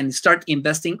bank and start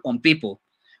investing on people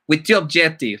with 2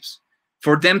 objectives: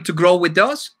 for them to grow with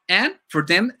us and for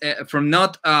them from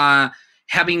not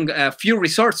having few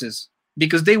resources,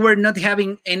 because they were not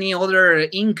having any other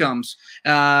incomes.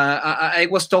 I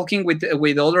was talking with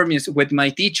my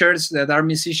teachers that are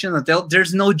musicians.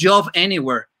 There's no job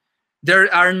anywhere.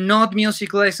 There are not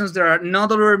music lessons. There are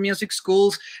not other music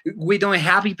schools. We don't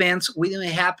have events. We don't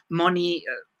have money.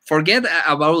 Forget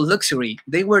about luxury.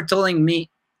 They were telling me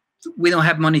we don't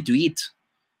have money to eat.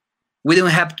 We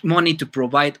don't have money to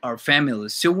provide our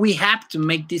families. So we have to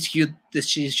make this huge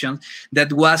decision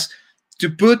that was to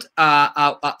put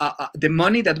the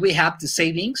money that we have, the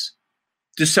savings,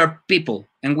 to serve people.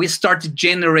 And we started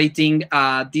generating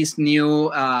these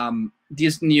new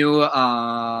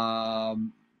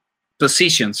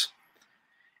positions.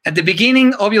 At the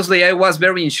beginning, obviously, I was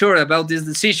very unsure about this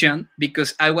decision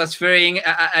because I was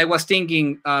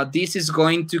thinking this is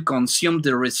going to consume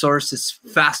the resources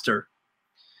faster.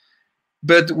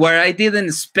 But what I didn't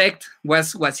expect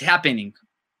was what's happening.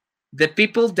 The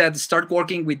people that start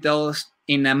working with us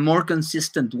in a more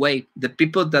consistent way, the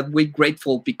people that we're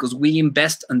grateful because we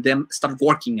invest in them, start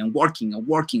working and working and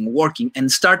working and working,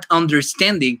 and start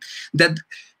understanding that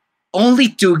only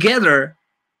together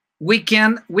we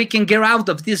can get out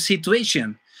of this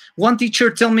situation. One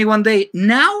teacher told me one day,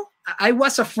 now I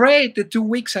was afraid 2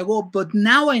 weeks ago, but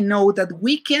now I know that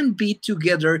we can be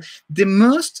together the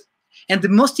most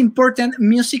important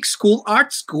music school,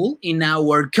 art school in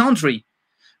our country.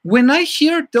 When I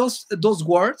hear those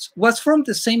words, was from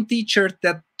the same teacher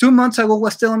that 2 months ago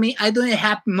was telling me I don't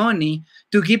have money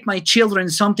to give my children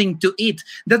something to eat.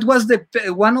 That was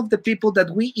one of the people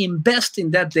that we invest in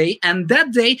that day. And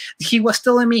that day he was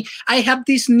telling me, I have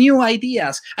these new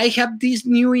ideas. I have these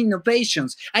new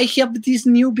innovations. I have this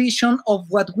new vision of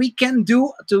what we can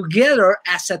do together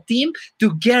as a team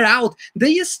to get out.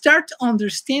 They start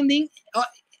understanding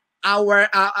our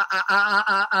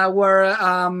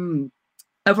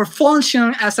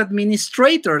function as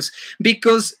administrators,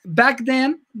 because back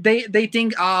then they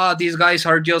think, these guys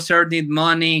are just earning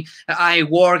money. I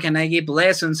work and I give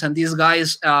lessons, and these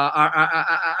guys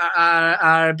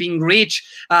are being rich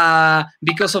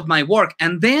because of my work.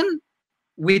 And then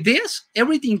with this,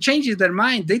 everything changes their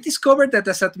mind. They discovered that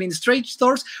as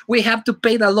administrators, we have to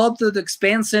pay a lot of the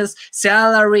expenses,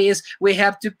 salaries. We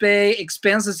have to pay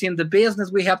expenses in the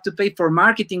business. We have to pay for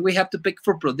marketing. We have to pay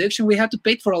for production. We have to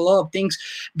pay for a lot of things.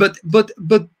 But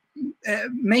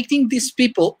making these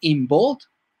people involved,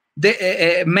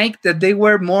 they make that they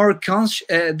were more conscious.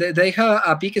 They have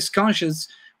a biggest conscience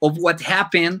of what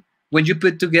happened when you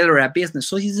put together a business.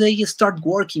 So they start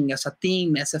working as a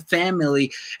team, as a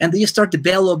family, and they start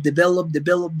develop.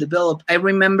 I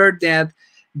remember that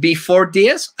Before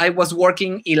this, I was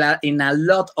working in a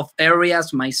lot of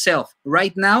areas myself.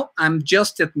 Right now, I'm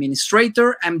just the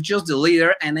administrator, I'm just the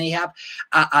leader, and I have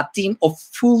a team of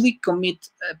fully committed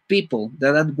people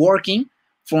that are working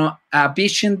for a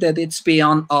vision that it's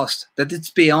beyond us, that it's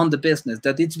beyond the business,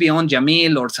 that it's beyond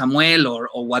Jamil or Samuel or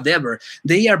whatever.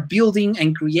 They are building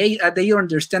and create, they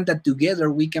understand that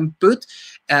together we can put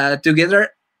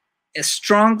together a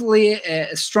stronger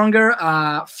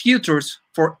futures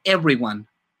for everyone.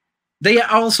 They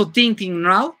are also thinking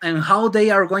now and how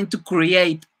they are going to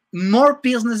create more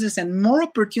businesses and more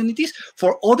opportunities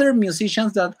for other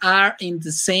musicians that are in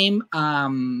the same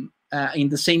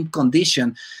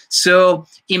condition. So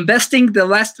investing the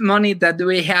last money that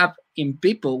we have in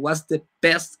people was the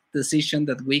best decision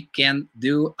that we can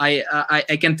do.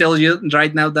 I can tell you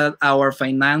right now that our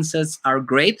finances are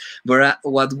great, but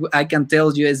what I can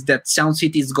tell you is that Sound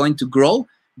City is going to grow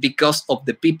because of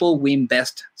the people we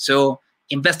invest. So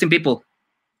invest in people.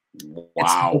 Wow.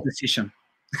 It's a good decision.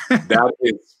 That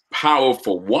is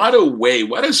powerful. What a way,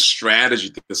 what a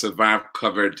strategy to survive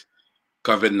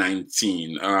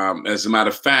COVID-19. As a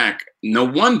matter of fact, no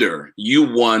wonder you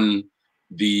won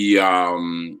the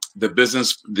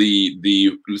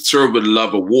Serve with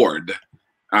Love Award.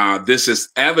 This is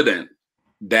evident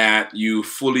that you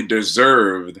fully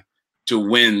deserved to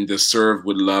win the Serve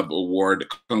with Love Award.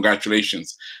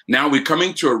 Congratulations. Now we're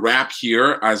coming to a wrap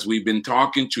here as we've been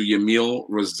talking to Yamil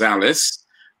Rosales,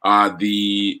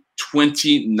 the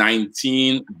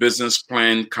 2019 Business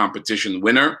Plan Competition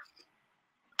winner.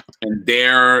 And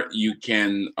there you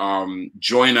can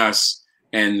join us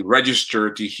and register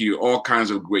to hear all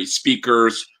kinds of great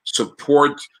speakers,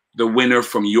 support the winner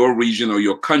from your region or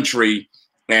your country,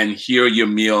 and hear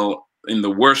Yamil in the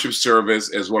worship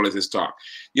service as well as his talk.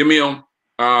 Yamil,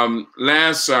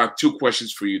 last two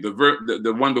questions for you.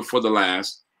 The one before the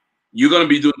last, you're going to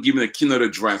be giving a keynote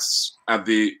address at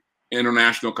the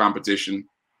international competition.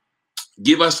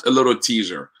 Give us a little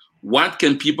teaser. What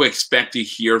can people expect to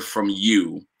hear from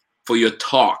you for your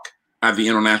talk at the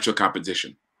international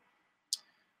competition?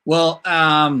 Well,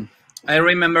 I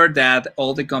remember that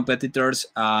all the competitors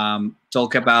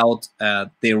talk about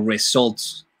their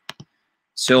results.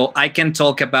 So I can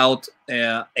talk about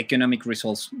economic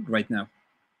results right now.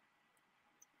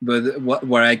 But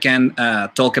what I can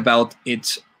talk about,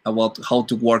 it's about how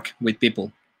to work with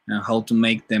people and how to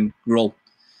make them grow.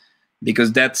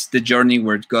 Because that's the journey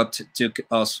where God took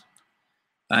us.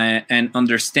 And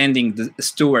understanding the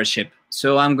stewardship.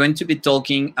 So I'm going to be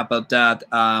talking about that,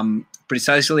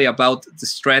 precisely about the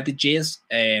strategies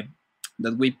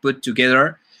that we put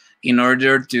together in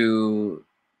order to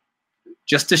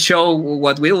just to show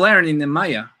what we learned in the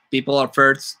Maya. People are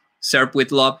first, serve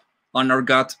with love, honor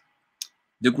God,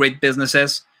 do great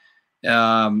businesses,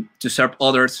 to serve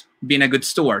others, being a good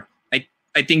steward.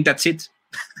 I think that's it.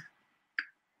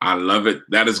 I love it.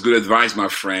 That is good advice, my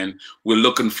friend. We're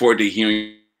looking forward to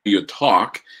hearing your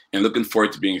talk and looking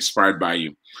forward to being inspired by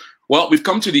you. Well, we've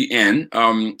come to the end.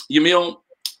 Yamil,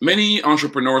 many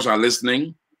entrepreneurs are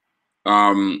listening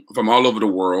from all over the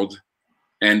world,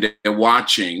 and they're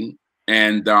watching.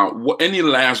 And any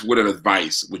last word of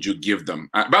advice would you give them?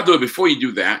 By the way, before you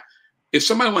do that, if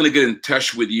somebody want to get in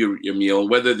touch with you, Yamil,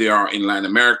 whether they are in Latin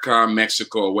America,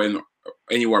 Mexico, or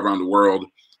anywhere around the world,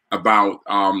 about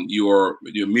your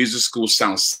music school,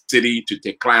 Sound City, to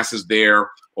take classes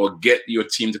there or get your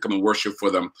team to come and worship for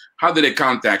them, how do they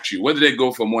contact you? Where do they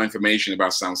go for more information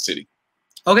about Sound City?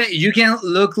 Okay, you can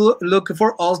look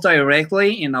for us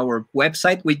directly in our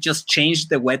website. We just changed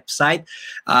the website,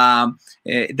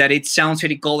 that it's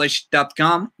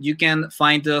soundcitycollege.com. You can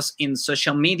find us in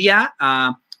social media.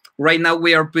 Right now,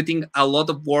 we are putting a lot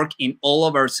of work in all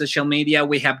of our social media.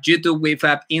 We have YouTube, we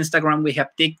have Instagram, we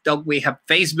have TikTok, we have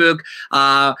Facebook.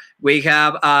 We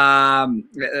have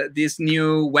this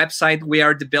new website. We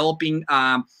are developing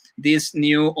this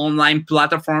new online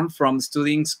platform for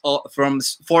students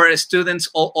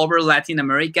all over Latin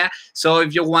America. So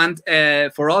if you want,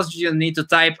 for us, you need to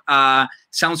type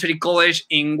Sound City College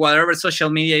in whatever social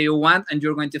media you want, and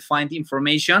you're going to find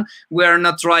information. We are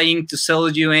not trying to sell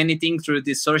you anything through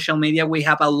this social media. We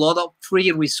have a lot of free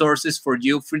resources for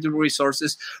you, free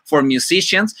resources for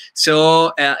musicians.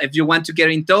 So if you want to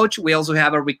get in touch, we also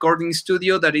have a recording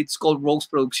studio that it's called Rose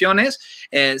Producciones.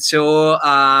 So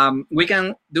we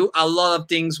can do a lot of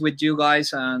things with you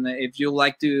guys. And if you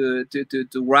like to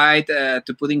write,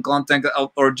 to put in contact,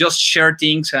 or just share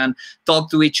things and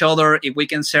talk to each other, if we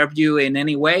can serve you in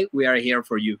any way, we are here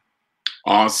for you.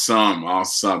 Awesome.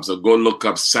 So go look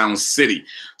up Sound City.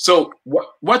 So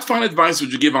what final advice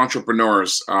would you give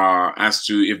entrepreneurs as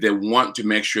to if they want to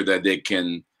make sure that they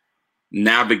can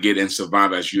navigate and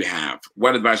survive as you have?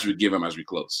 What advice would you give them as we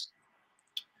close?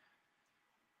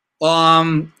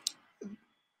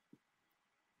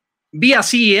 Be a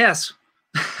CES.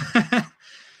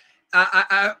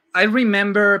 I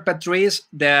remember, Patrice,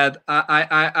 that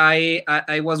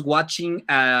I was watching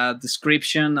a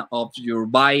description of your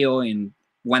bio in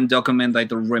one document. I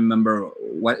don't remember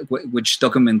which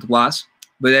document was,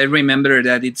 but I remember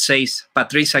that it says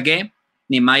Patrice Agué,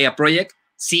 Niemeyer Project,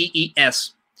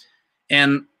 CES.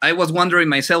 And I was wondering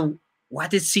myself,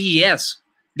 what is CES?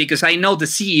 Because I know the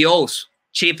CEOs,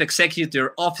 Chief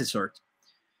Executive Officer.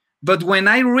 But when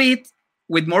I read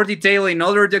with more detail in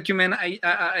other document,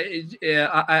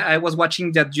 I was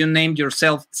watching that you named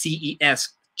yourself CES,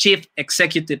 Chief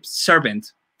Executive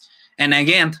Servant. And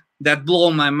again, that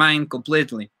blew my mind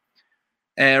completely.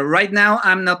 Right now,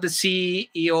 I'm not the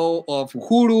CEO of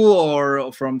Uhuru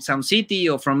or from Sound City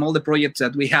or from all the projects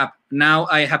that we have. Now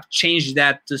I have changed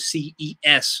that to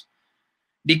CES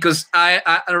because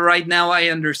right now I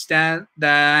understand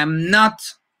that I'm not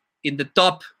in the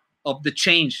top of the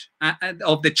chain. I'm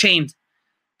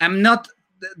not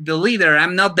the leader.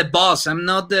 I'm not the boss. I'm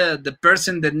not the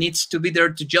person that needs to be there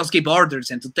to just give orders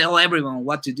and to tell everyone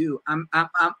what to do.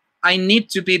 I need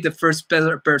to be the first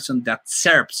person that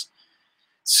serves.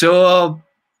 So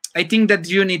I think that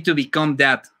you need to become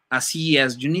that as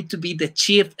CES. You need to be the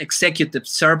chief executive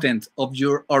servant of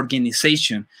your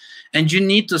organization. And you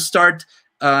need to start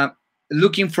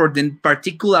looking for the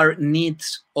particular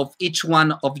needs of each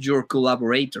one of your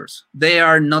collaborators. They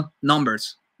are not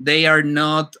numbers. They are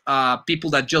not people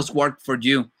that just work for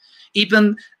you.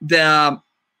 Even the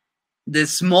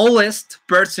smallest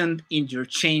person in your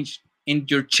chain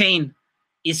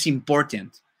is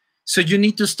important. So you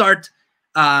need to start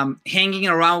hanging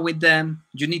around with them.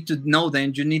 You need to know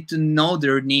them. You need to know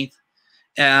their needs.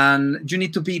 And you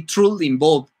need to be truly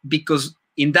involved, because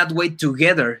in that way,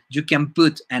 together, you can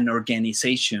put an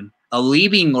organization, a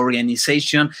living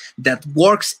organization that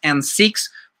works and seeks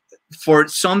for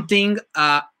something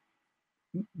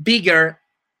bigger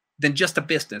than just a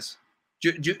business.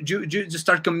 You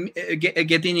start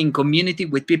getting in community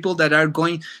with people that are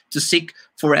going to seek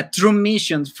for a true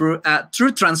mission, for a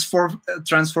true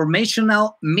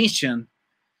transformational mission.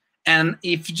 And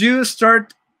if you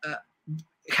start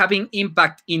having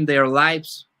impact in their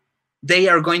lives, they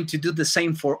are going to do the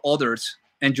same for others.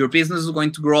 And your business is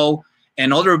going to grow,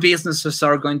 and other businesses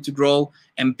are going to grow,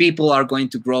 and people are going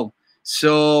to grow.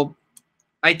 So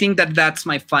I think that that's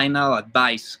my final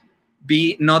advice.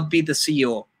 Not be the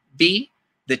CEO. Be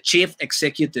the chief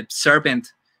executive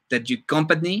servant that your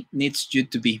company needs you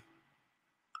to be.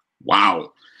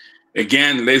 Wow.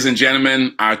 Again, ladies and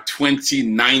gentlemen, our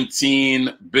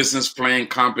 2019 business plan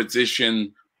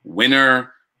competition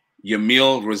winner,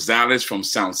 Yamil Rosales from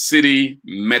Sound City,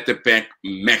 Metepec,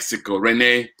 Mexico.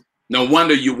 Rene, no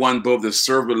wonder you won both the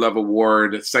Serve Love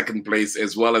Award, second place,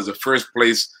 as well as the first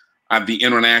place at the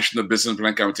International Business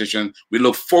Plan Competition. We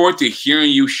look forward to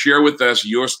hearing you share with us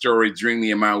your story during the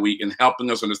Nehemiah Week and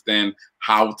helping us understand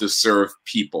how to serve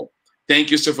people.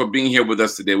 Thank you, sir, for being here with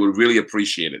us today. We really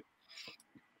appreciate it.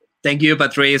 Thank you,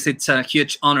 Patrice. It's a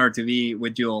huge honor to be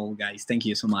with you all, guys. Thank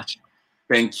you so much.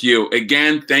 Thank you.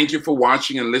 Again, thank you for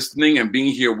watching and listening and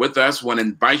being here with us. I want to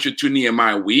invite you to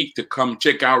Nehemiah Week to come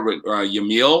check out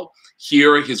Yamil,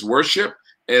 hear his worship,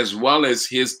 as well as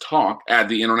his talk at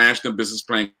the International Business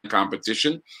Plan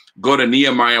Competition. Go to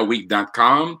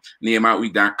NehemiahWeek.com,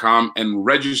 NehemiahWeek.com, and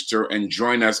register and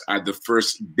join us at the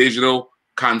first digital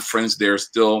conference. There's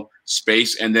still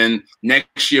space. And then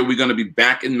next year, we're going to be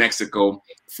back in Mexico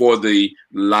for the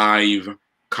live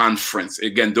conference.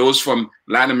 Again, those from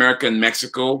Latin America and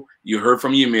Mexico, you heard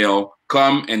from Yamil,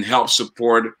 come and help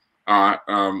support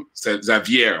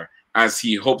Xavier as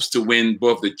he hopes to win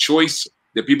both the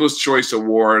People's Choice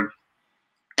Award,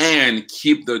 and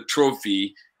keep the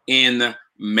trophy in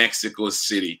Mexico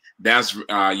City. That's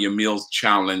Yamil's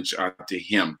challenge to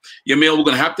him. Yamil, we're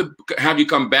going to have you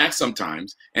come back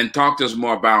sometimes and talk to us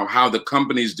more about how the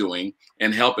company's doing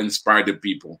and help inspire the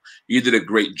people. You did a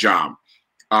great job.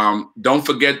 Don't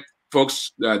forget,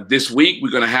 folks, this week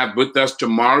we're going to have with us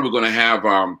tomorrow, we're going to have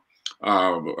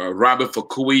Robert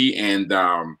Fukui and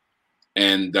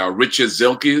Richard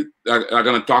Zilke are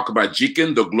going to talk about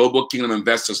GKIN, the Global Kingdom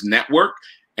Investors Network.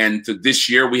 And this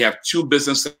year, we have two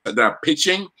businesses that are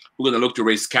pitching. We're going to look to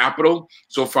raise capital.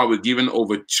 So far, we've given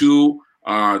over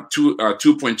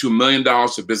 $2.2 million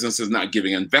to businesses not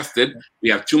giving invested. We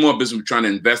have two more businesses we're trying to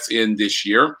invest in this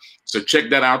year. So check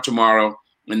that out tomorrow.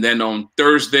 And then on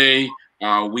Thursday,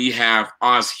 we have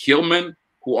Oz Hillman,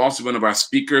 who also one of our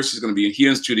speakers. He's going to be here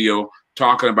in studio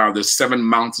talking about the 7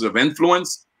 mountains of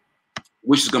influence.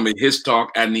 which is going to be his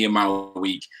talk at Nehemiah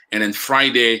Week. And then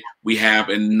Friday, we have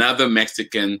another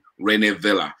Mexican, Rene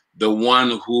Villa, the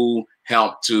one who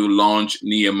helped to launch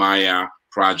Nehemiah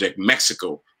Project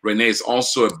Mexico. Rene is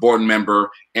also a board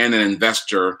member and an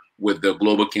investor with the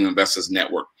Global Kingdom Investors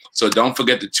Network. So don't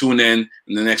forget to tune in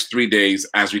the next 3 days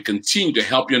as we continue to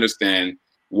help you understand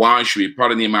why you should be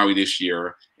part of Nehemiah Week this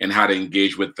year and how to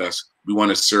engage with us. We want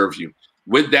to serve you.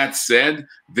 With that said,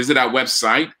 visit our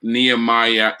website,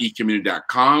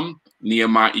 NehemiahEcommunity.com,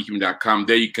 NehemiahEcommunity.com.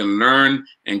 There you can learn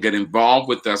and get involved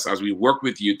with us as we work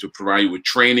with you to provide you with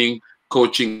training,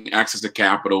 coaching, access to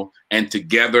capital, and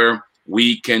together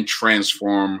we can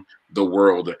transform the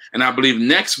world. And I believe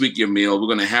next week, Yamil, we're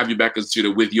going to have you back in the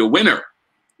studio with your winner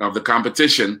of the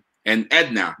competition, and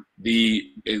Edna, the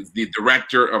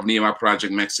director of Nehemiah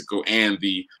Project Mexico and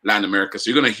the Latin America. So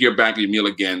you're going to hear back Yamil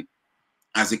again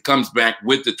as he comes back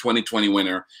with the 2020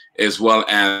 winner, as well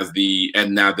as the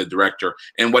Edna, the director,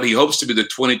 and what he hopes to be the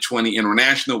 2020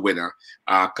 international winner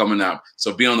coming up.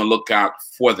 So be on the lookout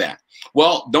for that.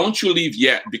 Well, don't you leave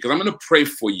yet, because I'm going to pray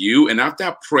for you. And after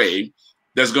I pray,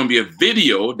 there's going to be a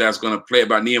video that's going to play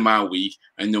about Nehemiah Week,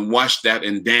 and then watch that,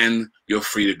 and then you're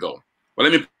free to go. Well,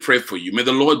 let me pray for you. May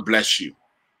the Lord bless you.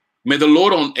 May the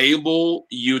Lord enable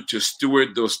you to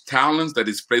steward those talents that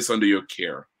is placed under your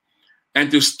care, and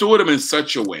to steward them in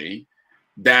such a way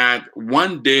that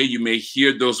one day you may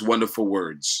hear those wonderful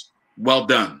words. Well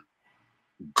done,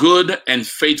 good and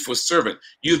faithful servant.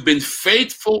 You've been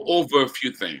faithful over a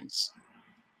few things.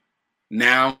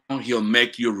 Now he'll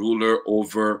make you ruler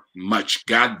over much.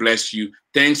 God bless you.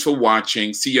 Thanks for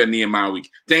watching. See you at Nehemiah Week.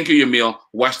 Thank you, Yamil.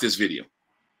 Watch this video.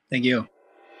 Thank you.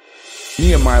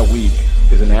 Nehemiah Week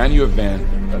is an annual event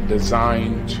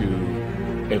designed to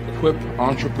equip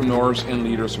entrepreneurs and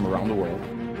leaders from around the world,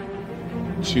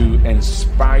 to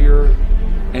inspire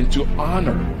and to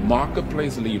honor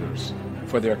marketplace leaders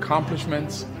for their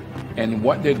accomplishments and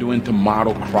what they're doing to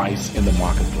model Christ in the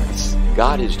marketplace.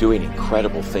 God is doing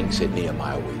incredible things at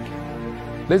Nehemiah Week.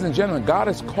 Ladies and gentlemen, God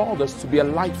has called us to be a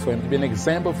light for Him, to be an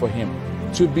example for Him,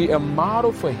 to be a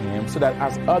model for Him, so that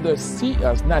as others see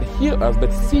us, not hear us,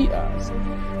 but see us,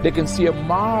 they can see a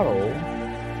model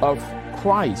of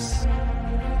Christ.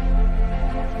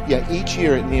 Yeah, each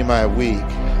year at Nehemiah Week,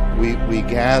 we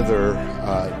gather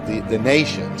the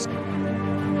nations.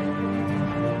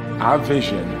 Our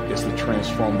vision is to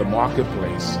transform the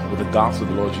marketplace with the gospel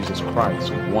of the Lord Jesus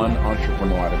Christ, one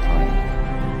entrepreneur at a time.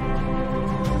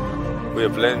 We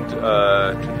have learned to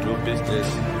do business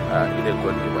in a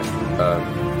godly way.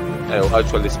 I'll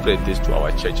actually spread this to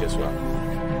our church as well.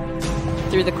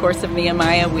 Through the course of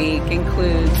Nehemiah Week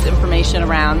includes information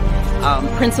around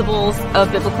principles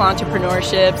of biblical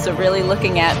entrepreneurship, so really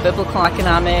looking at biblical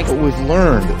economics. What we've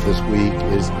learned this week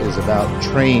is about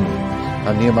training.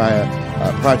 Nehemiah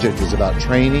Project is about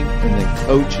training and then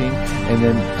coaching and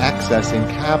then accessing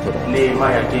capital.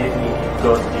 Nehemiah gave me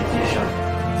God's vision.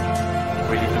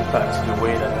 Really impacts the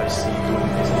way that I see doing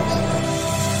business.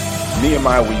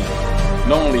 Nehemiah Week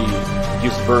not only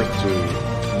gives birth to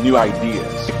new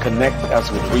ideas, it connects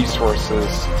us with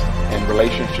resources and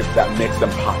relationships that makes them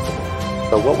possible.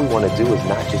 So what we want to do is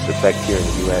not just affect here in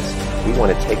the U.S. We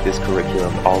want to take this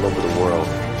curriculum all over the world.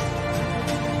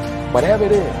 Whatever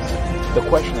it is, the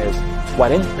question is,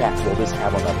 what impact will this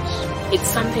have on others? It's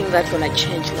something that's going to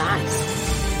change lives.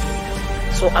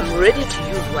 So I'm ready to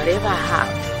use whatever I have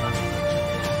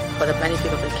for the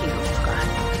benefit of the kingdom of God.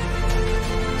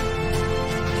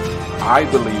 I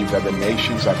believe that the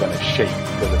nations are going to shake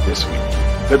because of this week.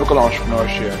 Biblical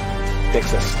entrepreneurship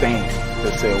takes a stand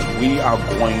to say we are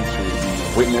going to be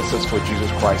witnesses for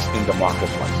Jesus Christ in the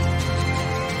marketplace.